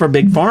pimping for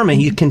Big Pharma.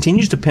 He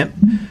continues to pimp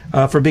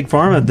for Big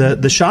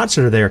Pharma the shots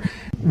that are there.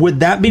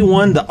 Would that be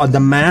one, the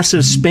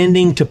massive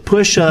spending to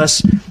push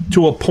us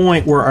to a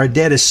point where our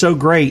debt is so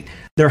great,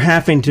 they're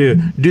having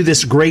to do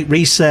this great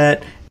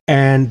reset,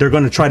 and they're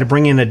going to try to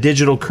bring in a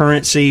digital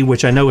currency,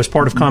 which I know is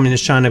part of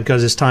communist China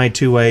because it's tied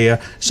to a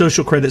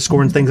social credit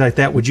score and things like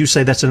that. Would you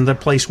say that's another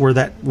place where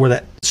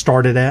that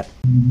started at?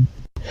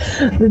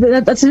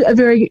 That's a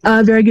very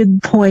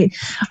good point.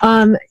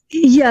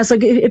 Yes,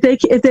 like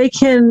if they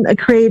can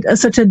create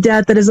such a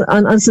debt that is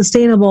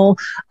unsustainable,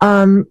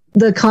 the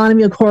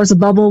economy, of course, a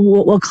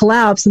bubble will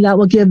collapse, and that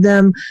will give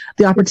them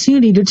the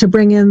opportunity to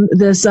bring in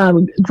this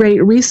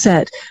great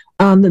reset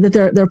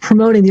that they're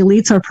promoting. The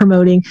elites are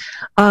promoting.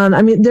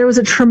 I mean, there was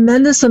a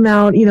tremendous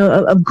amount,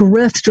 of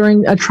grift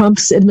during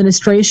Trump's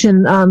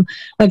administration.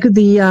 Like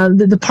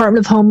the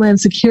Department of Homeland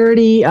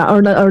Security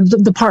or the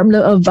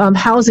Department of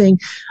Housing,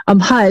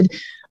 HUD.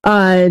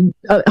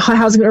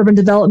 Housing and Urban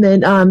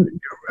Development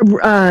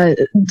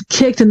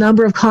kicked a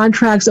number of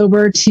contracts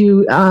over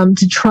to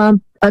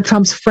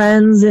Trump's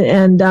friends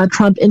and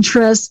Trump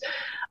interests.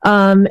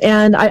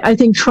 And I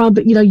think Trump,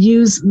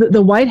 used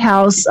the White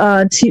House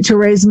to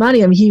raise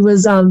money. I mean, he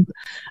was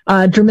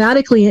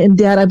dramatically in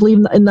debt, I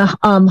believe, in the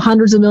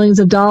hundreds of millions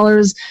of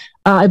dollars.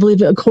 I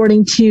believe,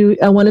 according to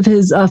one of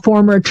his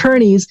former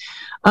attorneys,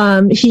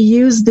 he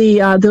used the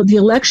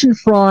election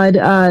fraud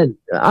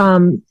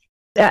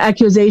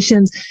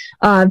accusations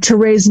to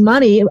raise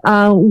money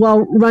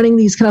while running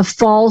these kind of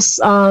false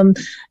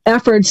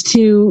efforts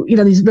to,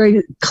 these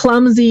very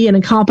clumsy and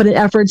incompetent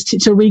efforts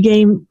to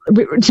reclaim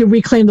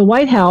the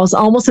White House,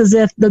 almost as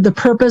if the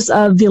purpose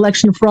of the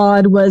election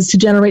fraud was to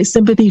generate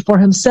sympathy for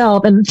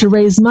himself and to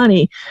raise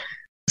money.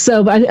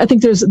 So I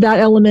think there's that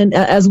element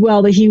as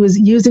well, that he was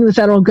using the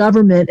federal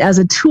government as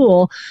a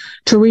tool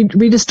to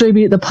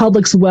redistribute the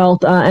public's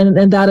wealth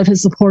and that of his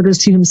supporters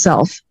to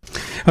himself.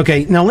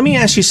 Okay, now let me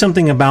ask you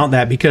something about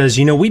that, because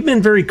we've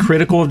been very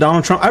critical of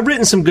Donald Trump. I've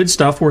written some good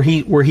stuff where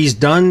he's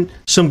done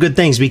some good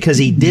things because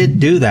he did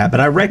do that, but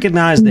I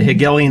recognize the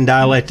Hegelian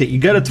dialectic. You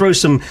got to throw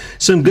some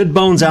good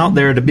bones out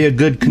there to be a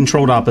good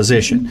controlled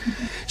opposition.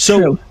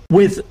 So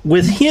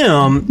with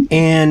him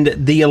and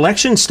the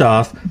election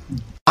stuff,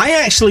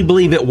 I actually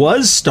believe it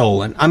was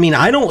stolen. I mean,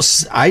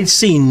 I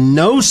see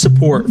no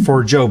support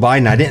for Joe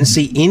Biden. I didn't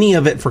see any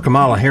of it for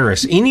Kamala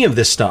Harris, any of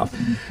this stuff.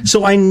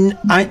 So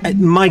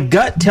my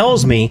gut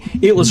tells me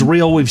it was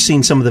real. We've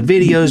seen some of the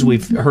videos.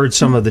 We've heard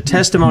some of the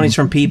testimonies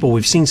from people.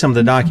 We've seen some of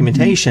the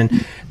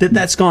documentation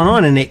that's gone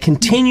on, and it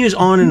continues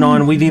on and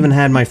on. We've even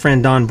had my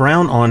friend Don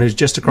Brown on, who's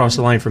just across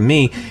the line from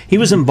me. He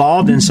was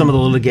involved in some of the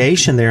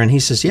litigation there, and he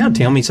says, yeah,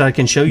 tell me so I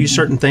can show you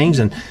certain things.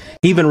 And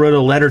he even wrote a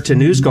letter to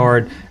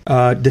NewsGuard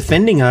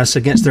defending us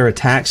against their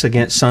attacks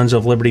against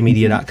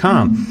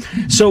sonsoflibertymedia.com.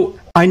 So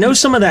I know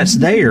some of that's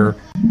there,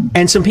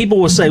 and some people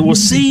will say, well,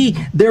 see,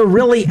 they're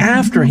really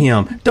after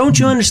him. Don't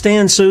you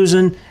understand,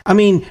 Susan? I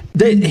mean,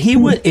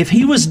 if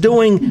he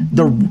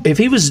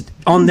was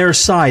on their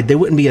side, they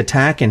wouldn't be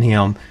attacking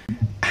him.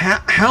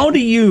 How do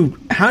you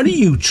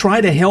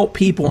try to help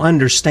people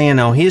understand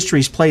how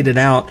history's played it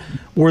out,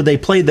 where they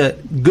play the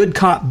good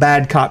cop,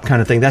 bad cop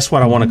kind of thing? That's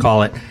what I want to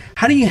call it.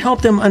 How do you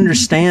help them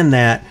understand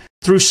that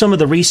through some of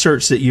the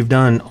research that you've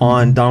done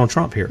on Donald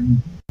Trump here?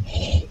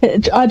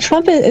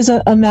 Trump is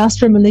a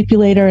master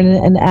manipulator and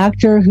an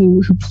actor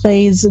who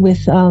plays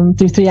with through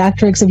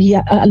theatrics.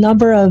 A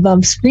number of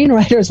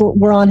screenwriters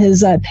were on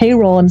his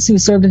payroll and who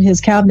served in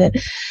his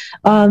cabinet.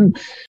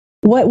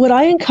 What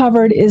I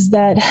uncovered is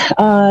that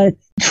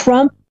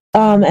Trump,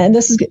 and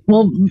this is,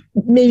 well,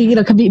 maybe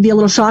could be a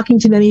little shocking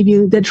to many of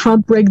you, that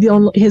Trump rigged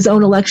his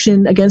own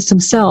election against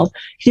himself.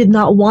 He did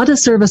not want to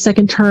serve a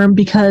second term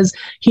because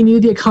he knew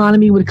the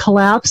economy would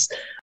collapse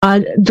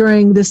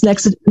during this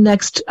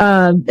next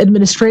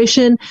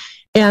administration,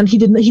 and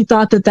he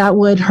thought that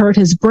would hurt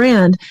his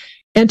brand.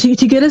 And to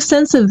get a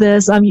sense of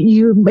this,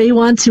 you may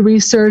want to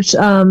research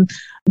some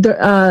of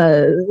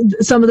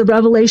the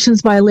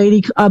revelations by a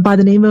lady by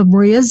the name of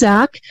Maria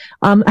Zack.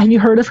 Have you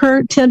heard of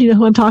her, Tim? Do you know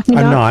who I'm talking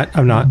about?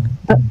 I'm not.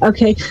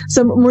 Okay.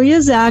 So Maria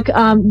Zack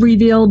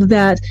revealed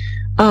that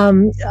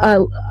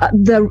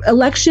the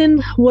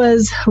election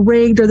was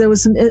rigged, or there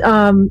was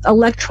some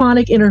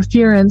electronic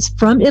interference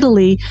from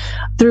Italy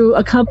through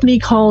a company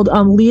called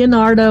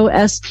Leonardo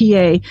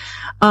SPA.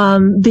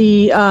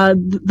 The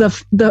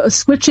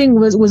switching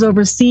was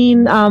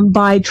overseen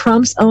by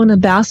Trump's own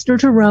ambassador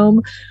to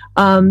Rome.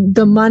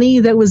 The money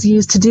that was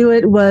used to do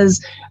it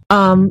was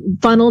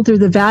funneled through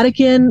the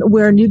Vatican,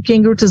 where Newt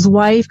Gingrich's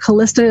wife,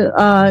 Callista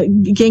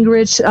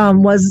Gingrich,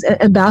 was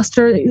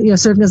ambassador,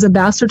 serving as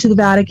ambassador to the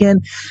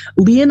Vatican.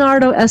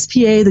 Leonardo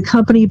S.p.A., the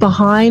company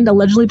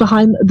allegedly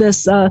behind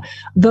this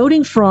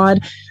voting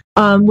fraud,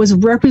 was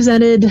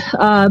represented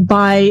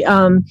by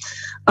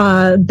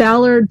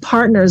Ballard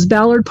Partners.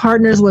 Ballard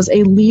Partners was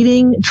a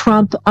leading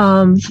Trump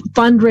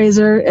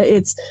fundraiser.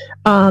 Its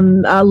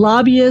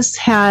lobbyists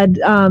had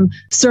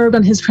served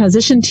on his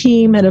transition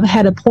team and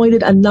had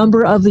appointed a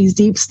number of these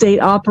deep state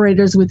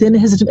operators within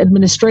his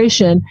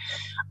administration.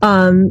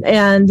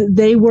 And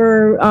they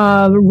were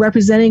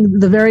representing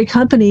the very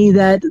company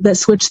that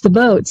switched the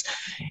votes.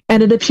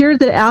 And it appeared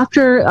that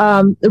after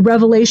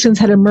revelations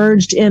had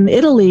emerged in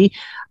Italy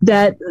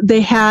that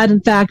they had,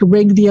 in fact,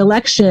 rigged the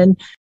election,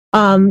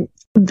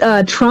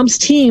 Trump's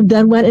team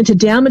then went into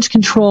damage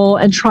control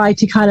and tried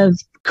to kind of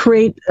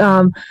create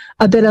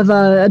a bit of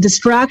a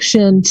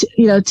distraction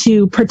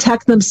to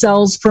protect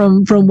themselves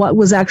from what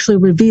was actually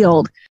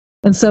revealed.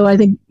 And so I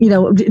think,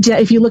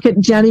 if you look at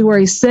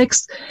January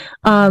 6th,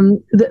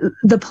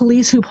 the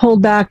police who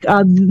pulled back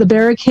the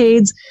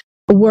barricades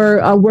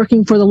were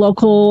working for the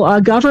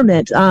local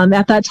government.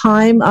 At that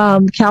time,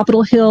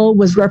 Capitol Hill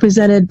was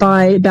represented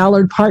by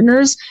Ballard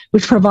Partners,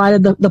 which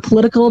provided the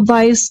political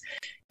advice.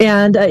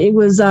 And it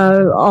was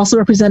also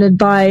represented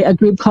by a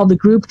group called the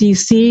Group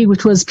DC,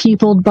 which was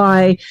peopled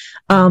by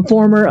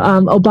former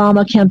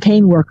Obama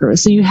campaign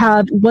workers. So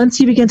once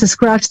you begin to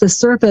scratch the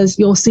surface,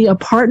 you'll see a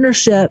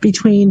partnership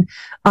between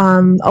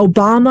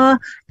Obama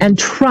and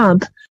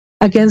Trump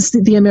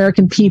against the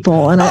American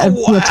people. And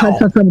wow.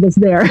 touched on some of this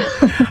there.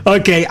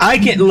 Okay, I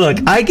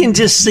can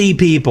just see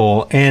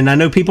people, and I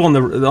know people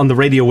on the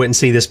radio wouldn't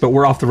see this, but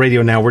we're off the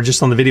radio now. We're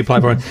just on the video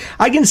platform.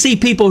 I can see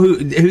people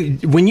who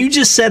when you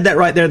just said that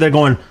right there, they're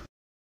going,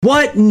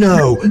 what?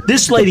 No,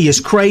 this lady is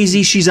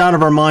crazy. She's out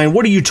of her mind.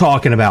 What are you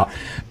talking about?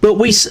 But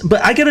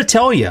I got to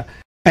tell you,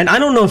 and I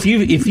don't know if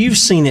you've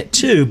seen it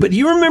too, but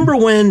you remember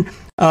when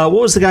what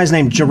was the guy's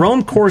name?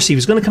 Jerome Corsi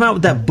was going to come out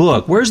with that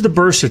book. Where's the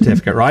birth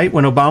certificate? Right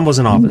when Obama was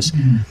in office.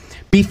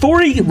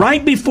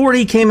 Right before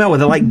he came out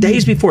with it, like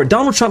days before,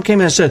 Donald Trump came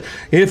out and said,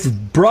 if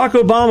Barack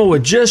Obama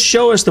would just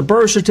show us the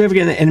birth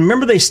certificate, and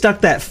remember they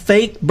stuck that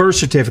fake birth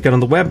certificate on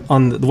the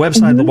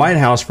website of the White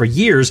House for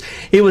years.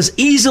 It was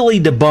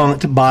easily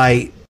debunked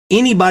by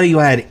anybody who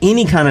had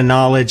any kind of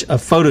knowledge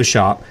of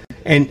Photoshop,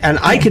 and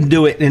I can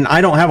do it, and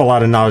I don't have a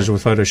lot of knowledge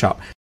with Photoshop.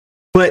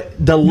 But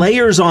the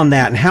layers on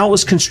that and how it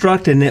was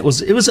constructed, and it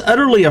was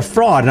utterly a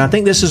fraud. And I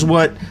think this is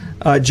what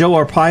Joe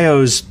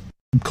Arpaio's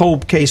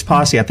cold case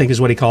posse, I think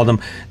is what he called them.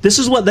 This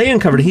is what they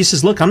uncovered. He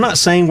says, look, I'm not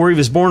saying where he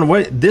was born.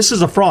 This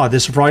is a fraud.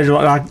 This is a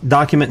fraudulent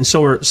document, and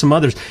so are some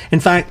others. In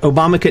fact,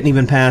 Obama couldn't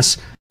even pass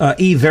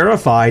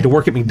E-Verify to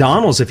work at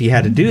McDonald's if he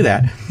had to do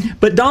that.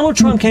 But Donald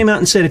Trump came out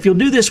and said, if you'll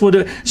do this, we'll do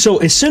it. So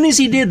as soon as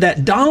he did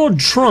that, Donald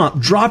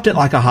Trump dropped it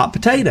like a hot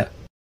potato.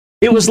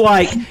 It was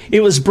like,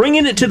 it was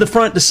bringing it to the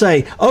front to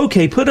say,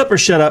 okay, put up or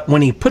shut up.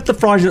 When he put the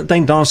fraudulent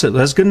thing, Donald said,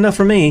 that's good enough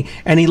for me.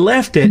 And he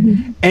left it.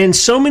 And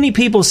so many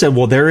people said,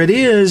 well, there it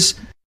is,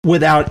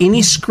 without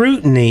any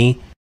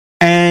scrutiny.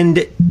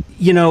 And,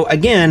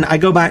 again, I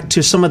go back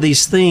to some of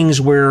these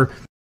things where,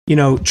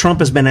 Trump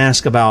has been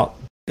asked about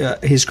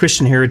his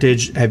Christian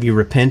heritage. Have you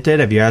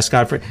repented? Have you asked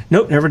God for it?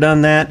 Nope, never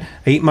done that.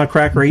 I eat my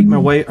cracker, eat my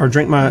way, or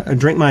drink my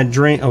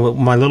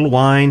little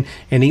wine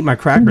and eat my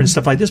cracker and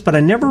stuff like this. But I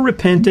never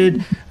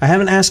repented. I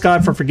haven't asked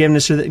God for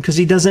forgiveness because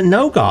he doesn't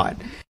know God.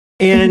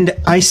 And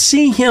I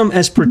see him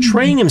as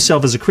portraying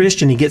himself as a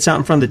Christian. He gets out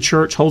in front of the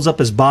church, holds up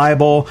his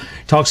Bible,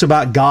 talks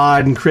about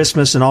God and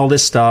Christmas and all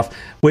this stuff,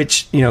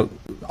 which,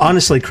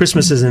 honestly,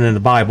 Christmas isn't in the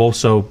Bible.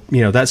 So,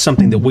 that's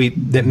something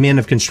that men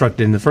have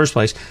constructed in the first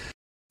place.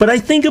 But I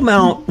think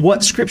about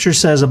what Scripture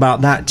says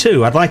about that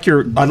too. I'd like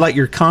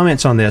your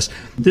comments on this.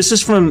 This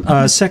is from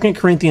 2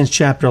 Corinthians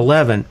chapter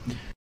 11.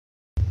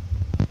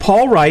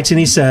 Paul writes, and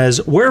he says,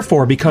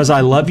 wherefore, because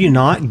I love you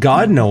not,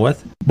 God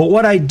knoweth, but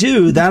what I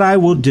do, that I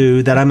will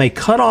do, that I may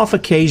cut off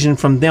occasion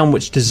from them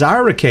which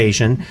desire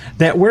occasion,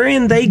 that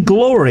wherein they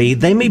glory,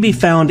 they may be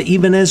found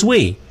even as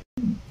we.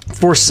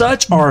 For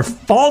such are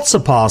false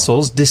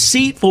apostles,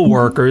 deceitful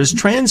workers,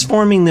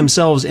 transforming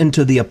themselves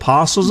into the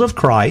apostles of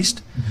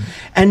Christ.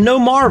 And no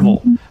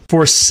marvel,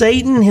 for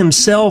Satan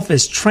himself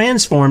is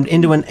transformed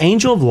into an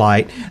angel of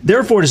light.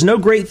 Therefore it is no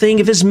great thing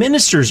if his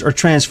ministers are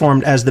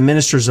transformed as the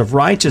ministers of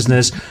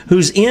righteousness,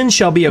 whose end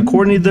shall be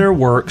according to their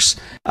works.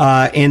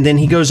 And then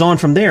he goes on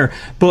from there.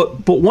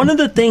 But one of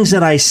the things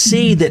that I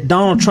see that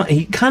Donald Trump,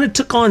 he kind of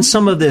took on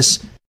some of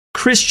this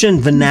Christian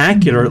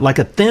vernacular, like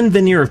a thin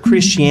veneer of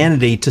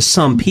Christianity to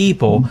some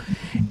people.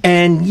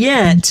 And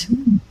yet,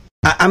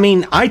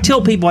 I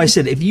tell people, I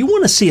said, if you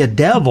want to see a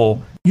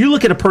devil, you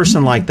look at a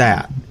person like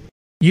that.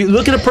 You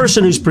look at a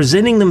person who's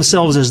presenting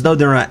themselves as though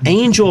they're an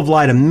angel of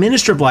light, a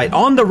minister of light,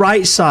 on the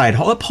right side,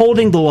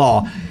 upholding the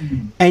law.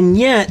 And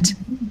yet,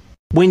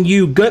 when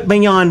you go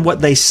beyond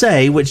what they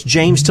say, which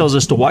James tells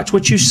us to watch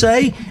what you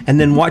say and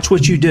then watch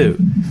what you do.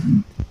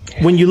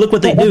 When you look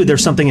what they do,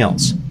 there's something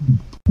else.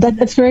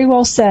 That's very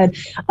well said.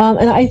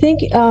 And I think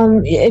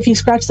if you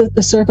scratch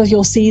the surface,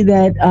 you'll see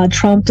that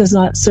Trump does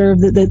not serve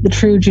the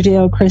true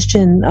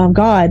Judeo-Christian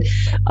God.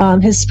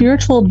 His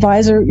spiritual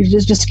advisor,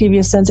 just to give you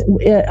a sense,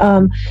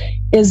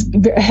 is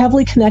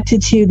heavily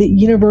connected to the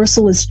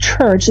Universalist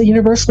Church. The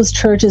Universalist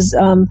Church is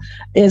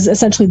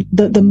essentially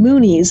the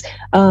Moonies.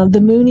 The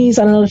Moonies,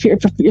 I don't know if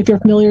you're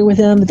familiar with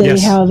them. They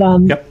have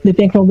the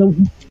bankroll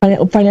the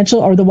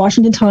Financial or the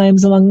Washington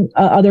Times, among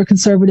other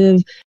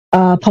conservative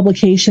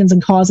publications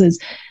and causes.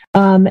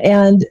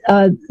 And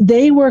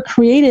they were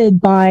created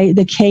by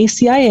the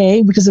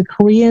KCIA, which is a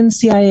Korean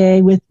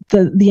CIA, with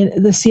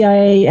the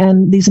CIA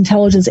and these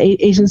intelligence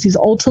agencies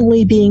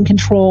ultimately being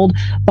controlled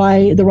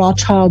by the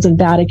Rothschilds and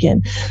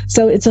Vatican.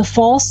 So it's a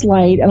false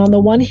light. And on the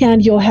one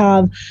hand, you'll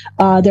have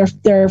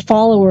their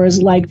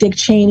followers like Dick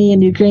Cheney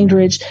and Newt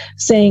Gingrich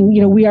saying,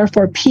 we are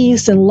for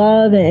peace and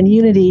love and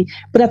unity.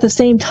 But at the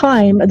same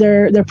time,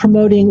 they're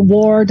promoting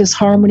war,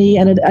 disharmony,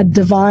 and a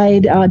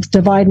divide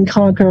and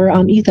conquer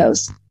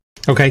ethos.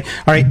 Okay.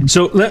 All right.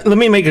 So let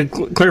me make a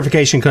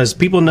clarification, because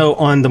people know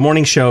on the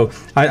morning show,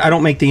 I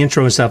don't make the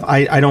intro and stuff.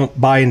 I don't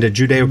buy into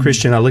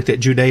Judeo-Christian. I looked at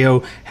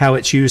Judeo, how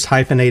it's used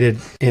hyphenated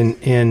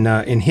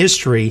in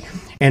history,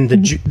 and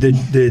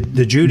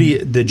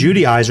the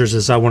Judaizers,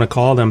 as I want to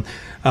call them,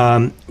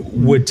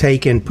 would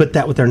take and put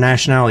that with their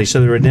nationality.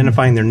 So they're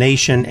identifying their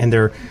nation and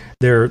their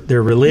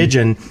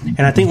religion.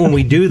 And I think when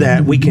we do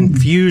that, we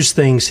confuse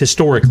things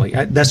historically.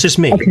 That's just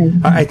me. Okay.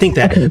 I think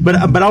that. Okay.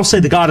 But I'll say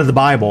the God of the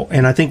Bible,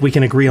 and I think we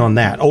can agree on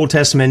that. Old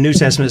Testament, New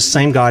Testament, it's the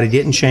same God. He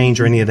didn't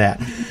change or any of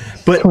that.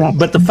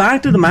 But the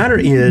fact of the matter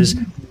is,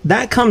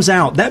 that comes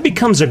out. That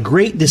becomes a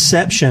great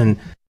deception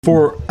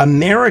for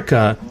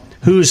America,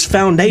 whose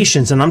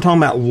foundations, and I'm talking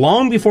about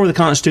long before the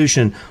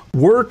Constitution,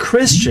 were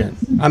Christian.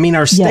 I mean,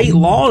 our state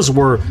laws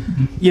were,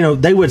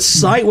 they would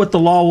cite what the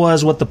law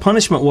was, what the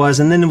punishment was,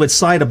 and then they would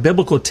cite a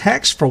biblical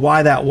text for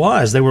why that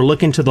was. They were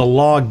looking to the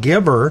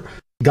lawgiver,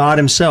 God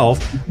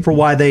himself, for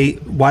why they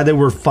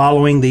were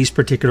following these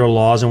particular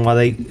laws and why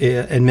they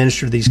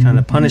administered these kind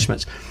of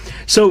punishments.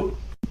 So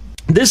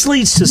this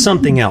leads to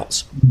something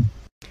else.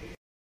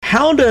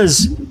 How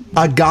does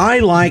a guy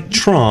like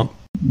Trump,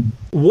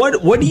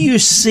 what do you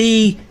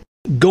see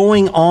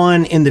going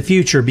on in the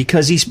future?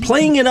 Because he's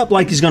playing it up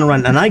like he's going to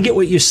run. And I get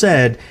what you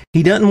said.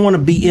 He doesn't want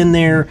to be in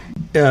there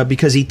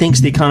because he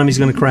thinks the economy is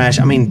going to crash.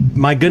 I mean,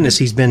 my goodness,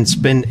 he's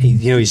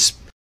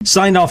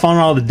signed off on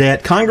all the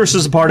debt. Congress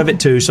is a part of it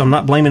too, so I'm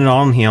not blaming it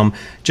on him,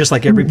 just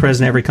like every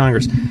president, every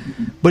Congress.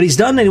 But he's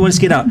done it. He wants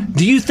to get out.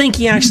 Do you think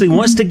he actually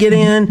wants to get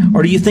in,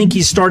 or do you think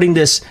he's starting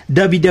this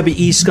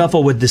WWE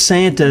scuffle with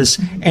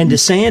DeSantis, and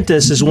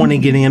DeSantis is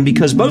wanting to get in?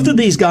 Because both of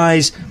these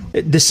guys,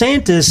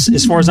 DeSantis,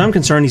 as far as I'm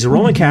concerned, he's a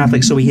Roman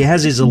Catholic, so he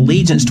has his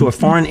allegiance to a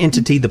foreign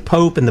entity, the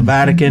Pope and the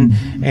Vatican,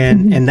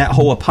 and that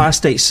whole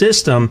apostate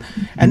system.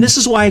 And this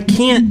is why I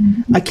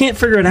can't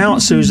figure it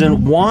out,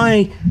 Susan,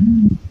 why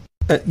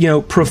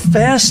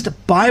professed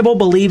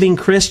Bible-believing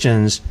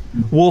Christians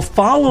will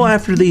follow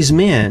after these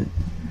men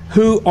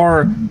who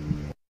are,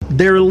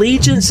 their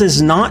allegiance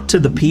is not to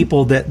the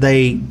people that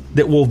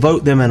will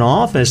vote them in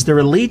office. Their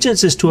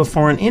allegiance is to a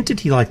foreign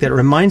entity like that. It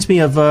reminds me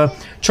of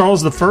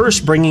Charles I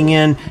bringing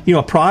in,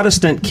 a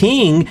Protestant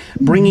king,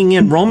 bringing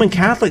in Roman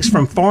Catholics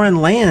from foreign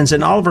lands,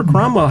 and Oliver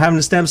Cromwell having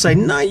to stand up and say,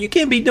 no, you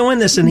can't be doing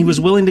this. And he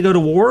was willing to go to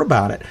war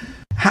about it.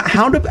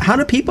 How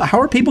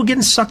are people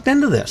getting sucked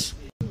into this?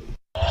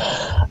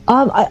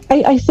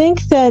 I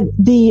think that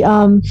the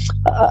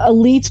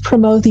elites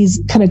promote these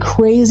kind of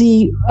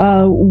crazy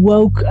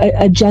woke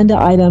agenda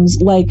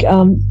items, like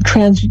allowing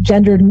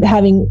transgendered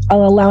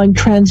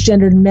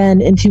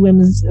men into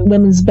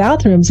women's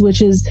bathrooms,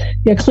 which is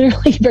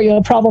clearly very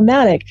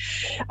problematic.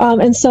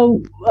 And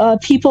so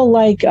people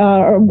like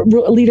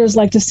leaders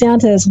like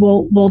DeSantis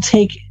will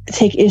take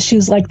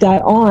issues like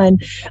that on,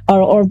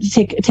 or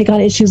take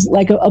on issues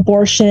like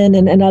abortion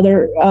and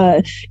other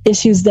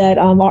issues that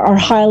are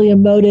highly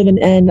emotive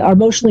and are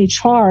emotionally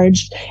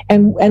charged,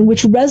 and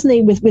which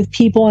resonate with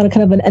people on a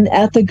kind of an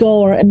ethical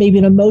or maybe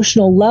an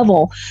emotional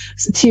level,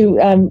 to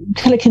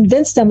kind of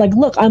convince them, like,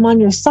 look, I'm on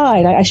your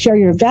side, I share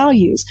your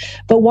values.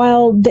 But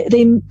while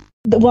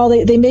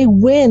they may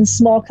win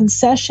small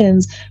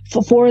concessions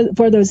for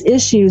those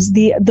issues,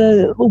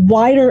 the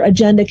wider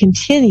agenda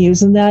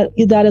continues, and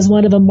that is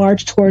one of a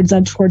march towards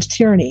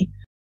tyranny.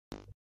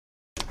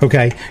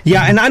 Okay.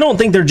 Yeah, and I don't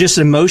think they're just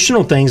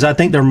emotional things. I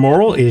think they're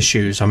moral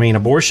issues. I mean,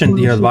 abortion,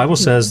 the Bible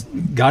says,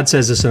 God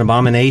says it's an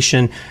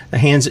abomination, the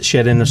hands that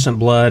shed innocent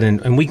blood,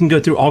 and we can go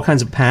through all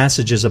kinds of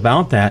passages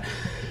about that.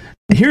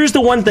 Here's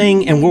the one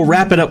thing, and we'll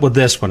wrap it up with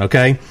this one,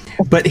 okay?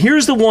 But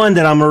here's the one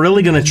that I'm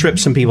really going to trip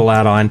some people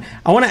out on.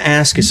 I want to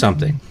ask you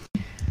something.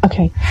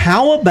 Okay.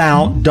 How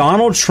about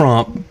Donald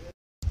Trump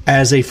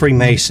as a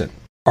Freemason?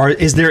 Or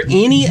is there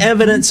any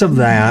evidence of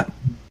that?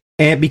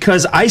 And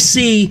because I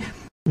see,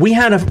 I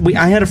had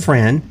a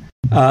friend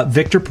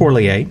Victor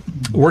Porlier,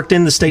 worked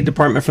in the State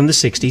Department from the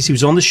 60s. He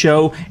was on the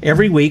show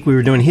every week. We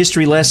were doing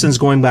history lessons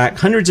going back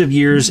hundreds of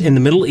years in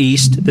the Middle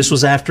East. This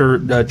was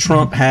after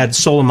Trump had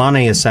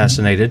Soleimani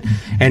assassinated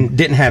and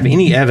didn't have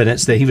any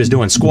evidence that he was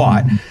doing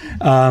squat.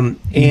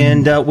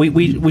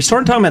 We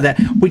started talking about that.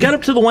 We got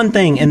up to the one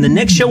thing, and the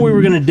next show we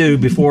were going to do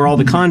before all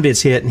the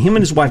convicts hit, and him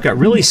and his wife got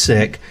really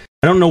sick.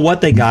 I don't know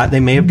what they got. They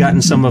may have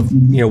gotten some of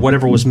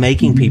whatever was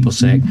making people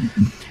sick.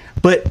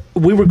 But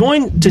we were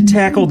going to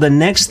tackle the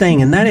next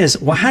thing, and that is,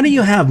 well, how do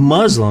you have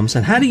Muslims,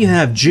 and how do you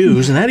have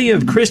Jews, and how do you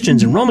have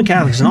Christians and Roman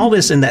Catholics and all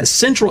this in that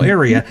central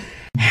area?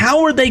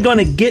 How are they going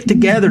to get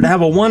together to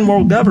have a one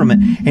world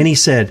government? And he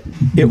said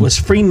it was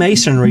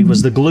Freemasonry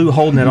was the glue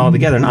holding it all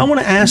together. And I want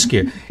to ask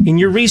you, in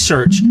your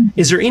research,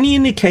 is there any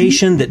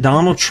indication that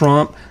Donald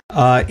Trump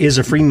is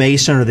a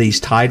Freemason, or that he's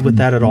tied with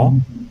that at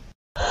all?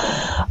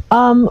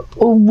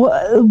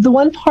 The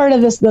one part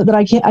of this that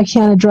I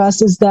can't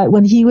address is that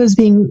when he was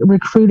being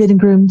recruited and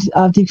groomed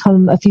to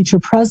become a future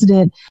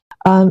president,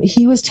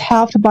 he was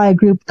tapped by a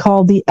group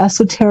called the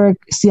Esoteric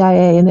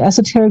CIA, and the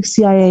Esoteric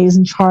CIA is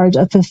in charge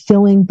of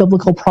fulfilling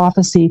biblical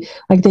prophecy.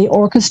 Like, they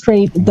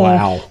orchestrate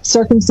the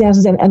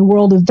circumstances and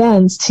world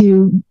events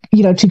to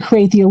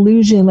create the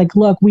illusion, like,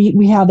 look,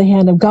 we have the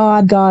hand of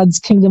God. God's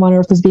kingdom on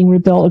earth is being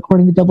rebuilt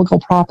according to biblical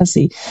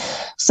prophecy.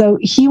 So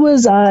he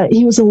was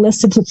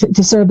enlisted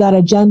to serve that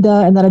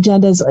agenda, and that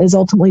agenda is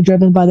ultimately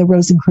driven by the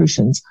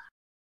Rosicrucians.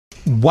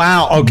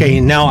 Wow. Okay.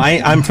 Now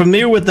I'm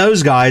familiar with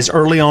those guys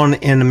early on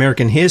in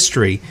American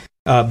history,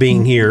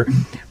 being here.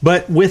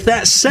 But with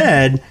that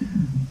said,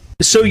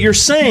 so you're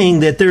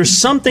saying that there's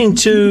something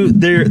to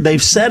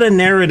they've set a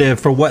narrative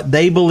for what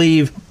they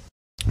believe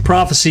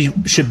prophecy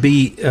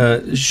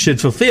should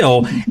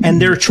fulfill,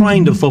 and they're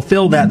trying to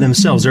fulfill that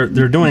themselves. They're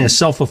doing a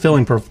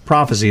self-fulfilling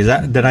prophecy. Is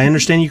that, did I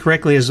understand you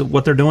correctly, is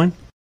what they're doing?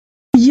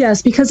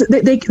 Yes, because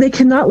they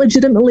cannot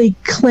legitimately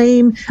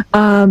claim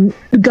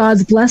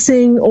God's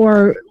blessing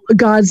or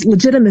God's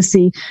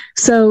legitimacy.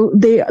 So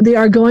they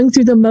are going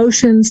through the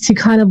motions to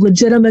kind of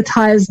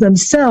legitimatize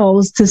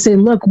themselves, to say,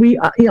 look, we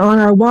on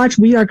our watch,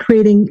 we are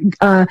creating,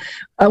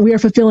 we are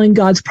fulfilling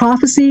God's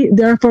prophecy.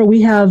 Therefore,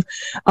 we have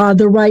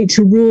the right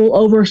to rule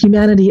over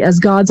humanity as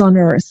gods on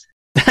earth.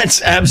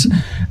 That's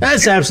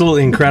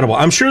absolutely incredible.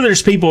 I'm sure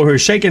there's people who are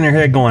shaking their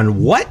head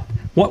going, what?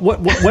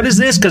 What is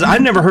this? Because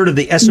I've never heard of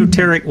the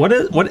esoteric. What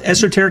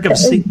esoteric of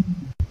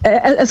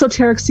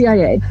Esoteric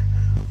CIA?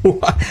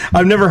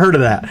 I've never heard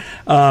of that,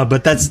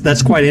 but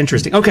that's quite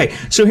interesting. Okay,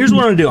 so here's what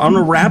I'm going to do. I'm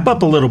going to wrap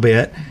up a little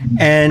bit,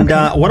 and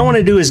what I want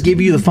to do is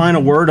give you the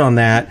final word on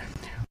that,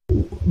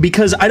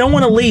 because I don't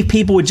want to leave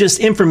people with just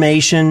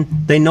information.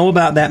 They know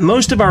about that.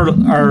 Most of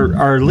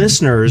our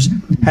listeners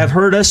have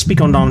heard us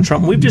speak on Donald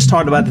Trump. We've just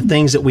talked about the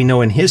things that we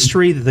know in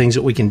history, the things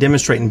that we can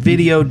demonstrate in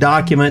video,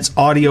 documents,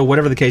 audio,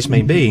 whatever the case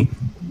may be.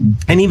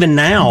 And even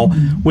now,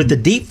 with the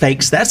deep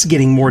fakes, that's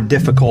getting more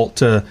difficult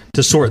to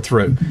sort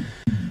through.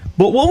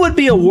 But what would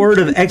be a word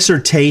of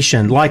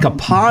exhortation, like a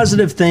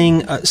positive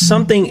thing,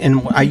 something,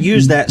 and I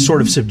use that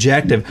sort of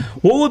subjective,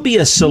 what would be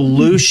a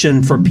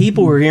solution for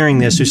people who are hearing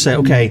this who say,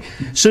 okay,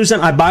 Susan,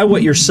 I buy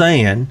what you're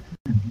saying.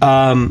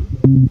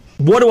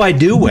 What do I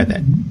do with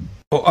it?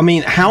 I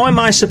mean, how am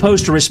I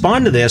supposed to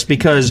respond to this?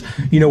 Because,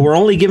 we're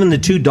only given the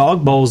two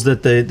dog bowls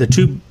that the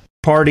two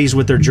parties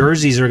with their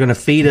jerseys are going to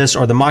feed us,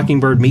 or the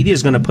Mockingbird media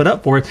is going to put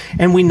up for it.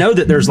 And we know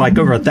that there's like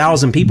over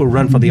 1,000 people who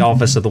run for the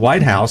office of the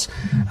White House,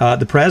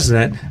 the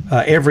president,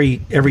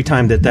 every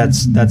time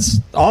that's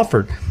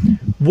offered.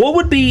 What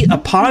would be a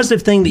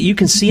positive thing that you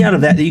can see out of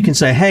that you can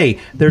say, hey,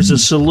 there's a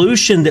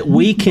solution that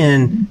we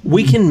can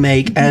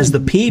make as the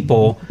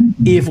people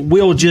if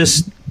we'll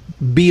just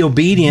be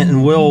obedient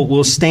and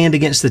we'll stand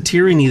against the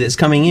tyranny that's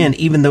coming in,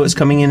 even though it's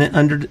coming in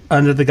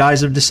under the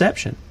guise of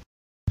deception?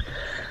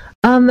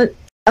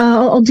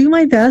 I'll do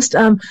my best.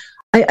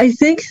 I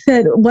think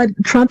that what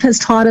Trump has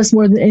taught us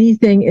more than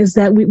anything is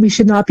that we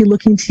should not be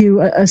looking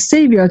to a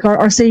savior. Like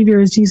our savior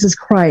is Jesus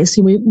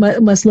Christ. We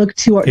must look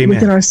to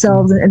within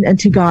ourselves and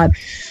to God.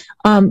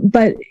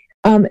 But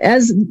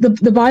as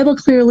the Bible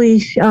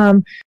clearly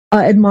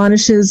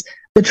admonishes,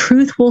 the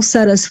truth will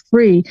set us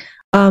free.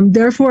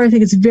 Therefore, I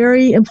think it's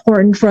very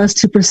important for us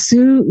to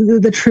pursue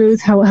the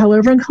truth,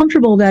 however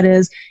uncomfortable that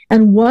is.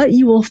 And what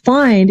you will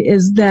find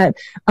is that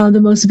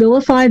the most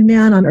vilified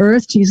man on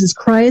earth, Jesus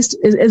Christ,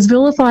 is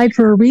vilified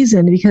for a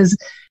reason, because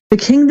the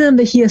kingdom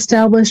that he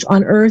established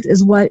on earth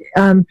is what,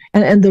 and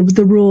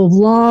the rule of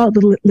law,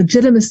 the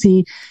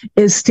legitimacy,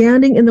 is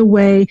standing in the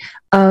way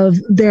of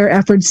their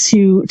efforts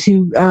to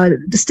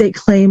stake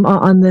claim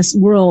on this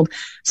world.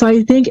 So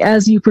I think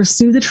as you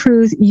pursue the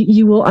truth,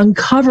 you will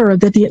uncover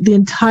that the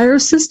entire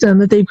system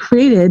that they've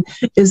created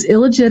is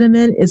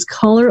illegitimate, is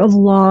color of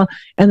law,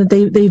 and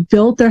that they've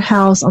built their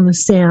house on the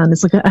sand.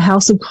 It's like a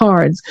house of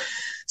cards.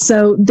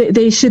 So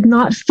they should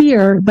not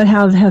fear, but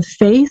have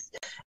faith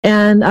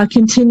and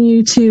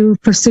continue to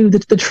pursue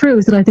the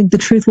truth. And I think the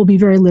truth will be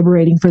very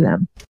liberating for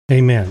them.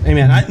 Amen.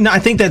 Amen. I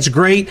think that's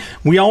great.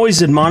 We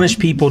always admonish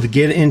people to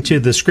get into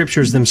the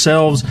scriptures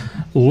themselves,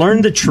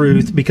 learn the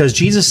truth, because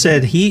Jesus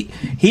said he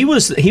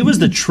was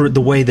the truth,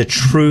 the way, the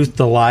truth,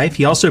 the life.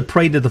 He also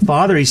prayed to the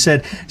Father. He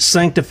said,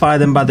 sanctify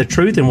them by the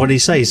truth. And what did he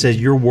say? He said,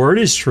 your word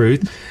is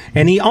truth.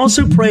 And he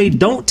also prayed,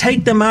 don't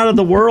take them out of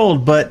the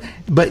world, but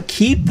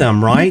keep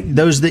them, right?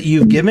 Those that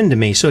you've given to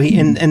me. So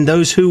and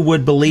those who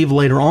would believe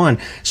later on.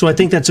 So I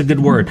think that's a good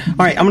word. All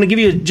right, I'm going to give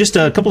you just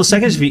a couple of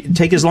seconds. If you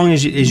take as long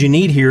as you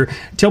need here,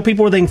 tell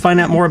people where they can find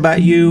out more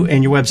about you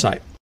and your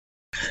website.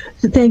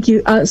 Thank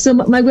you. So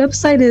my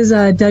website is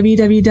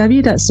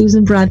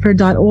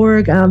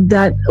www.susanbradford.org.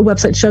 That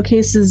website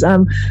showcases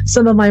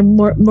some of my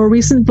more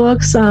recent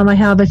books. I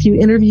have a few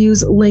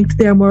interviews linked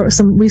there,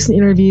 some recent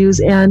interviews,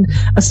 and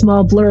a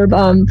small blurb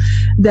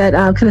that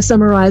kind of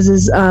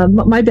summarizes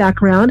my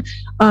background.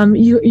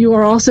 You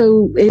are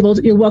also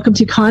you're welcome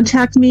to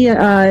contact me.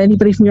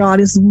 Anybody from your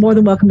audience is more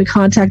than welcome to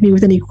contact me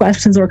with any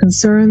questions or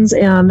concerns,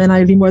 and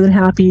I'd be more than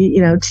happy,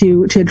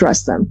 to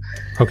address them.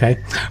 Okay.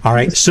 All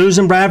right.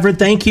 Susan Bradford,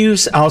 thank you.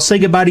 I'll say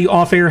goodbye to you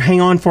off air.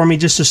 Hang on for me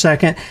just a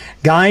second.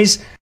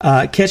 Guys,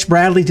 catch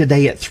Bradley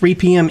today at 3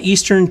 p.m.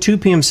 Eastern, 2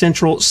 p.m.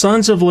 Central,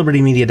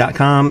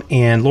 sonsoflibertymedia.com.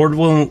 And Lord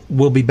willing,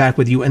 we'll be back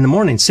with you in the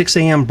morning, 6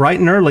 a.m. bright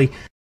and early.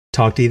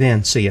 Talk to you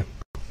then. See you.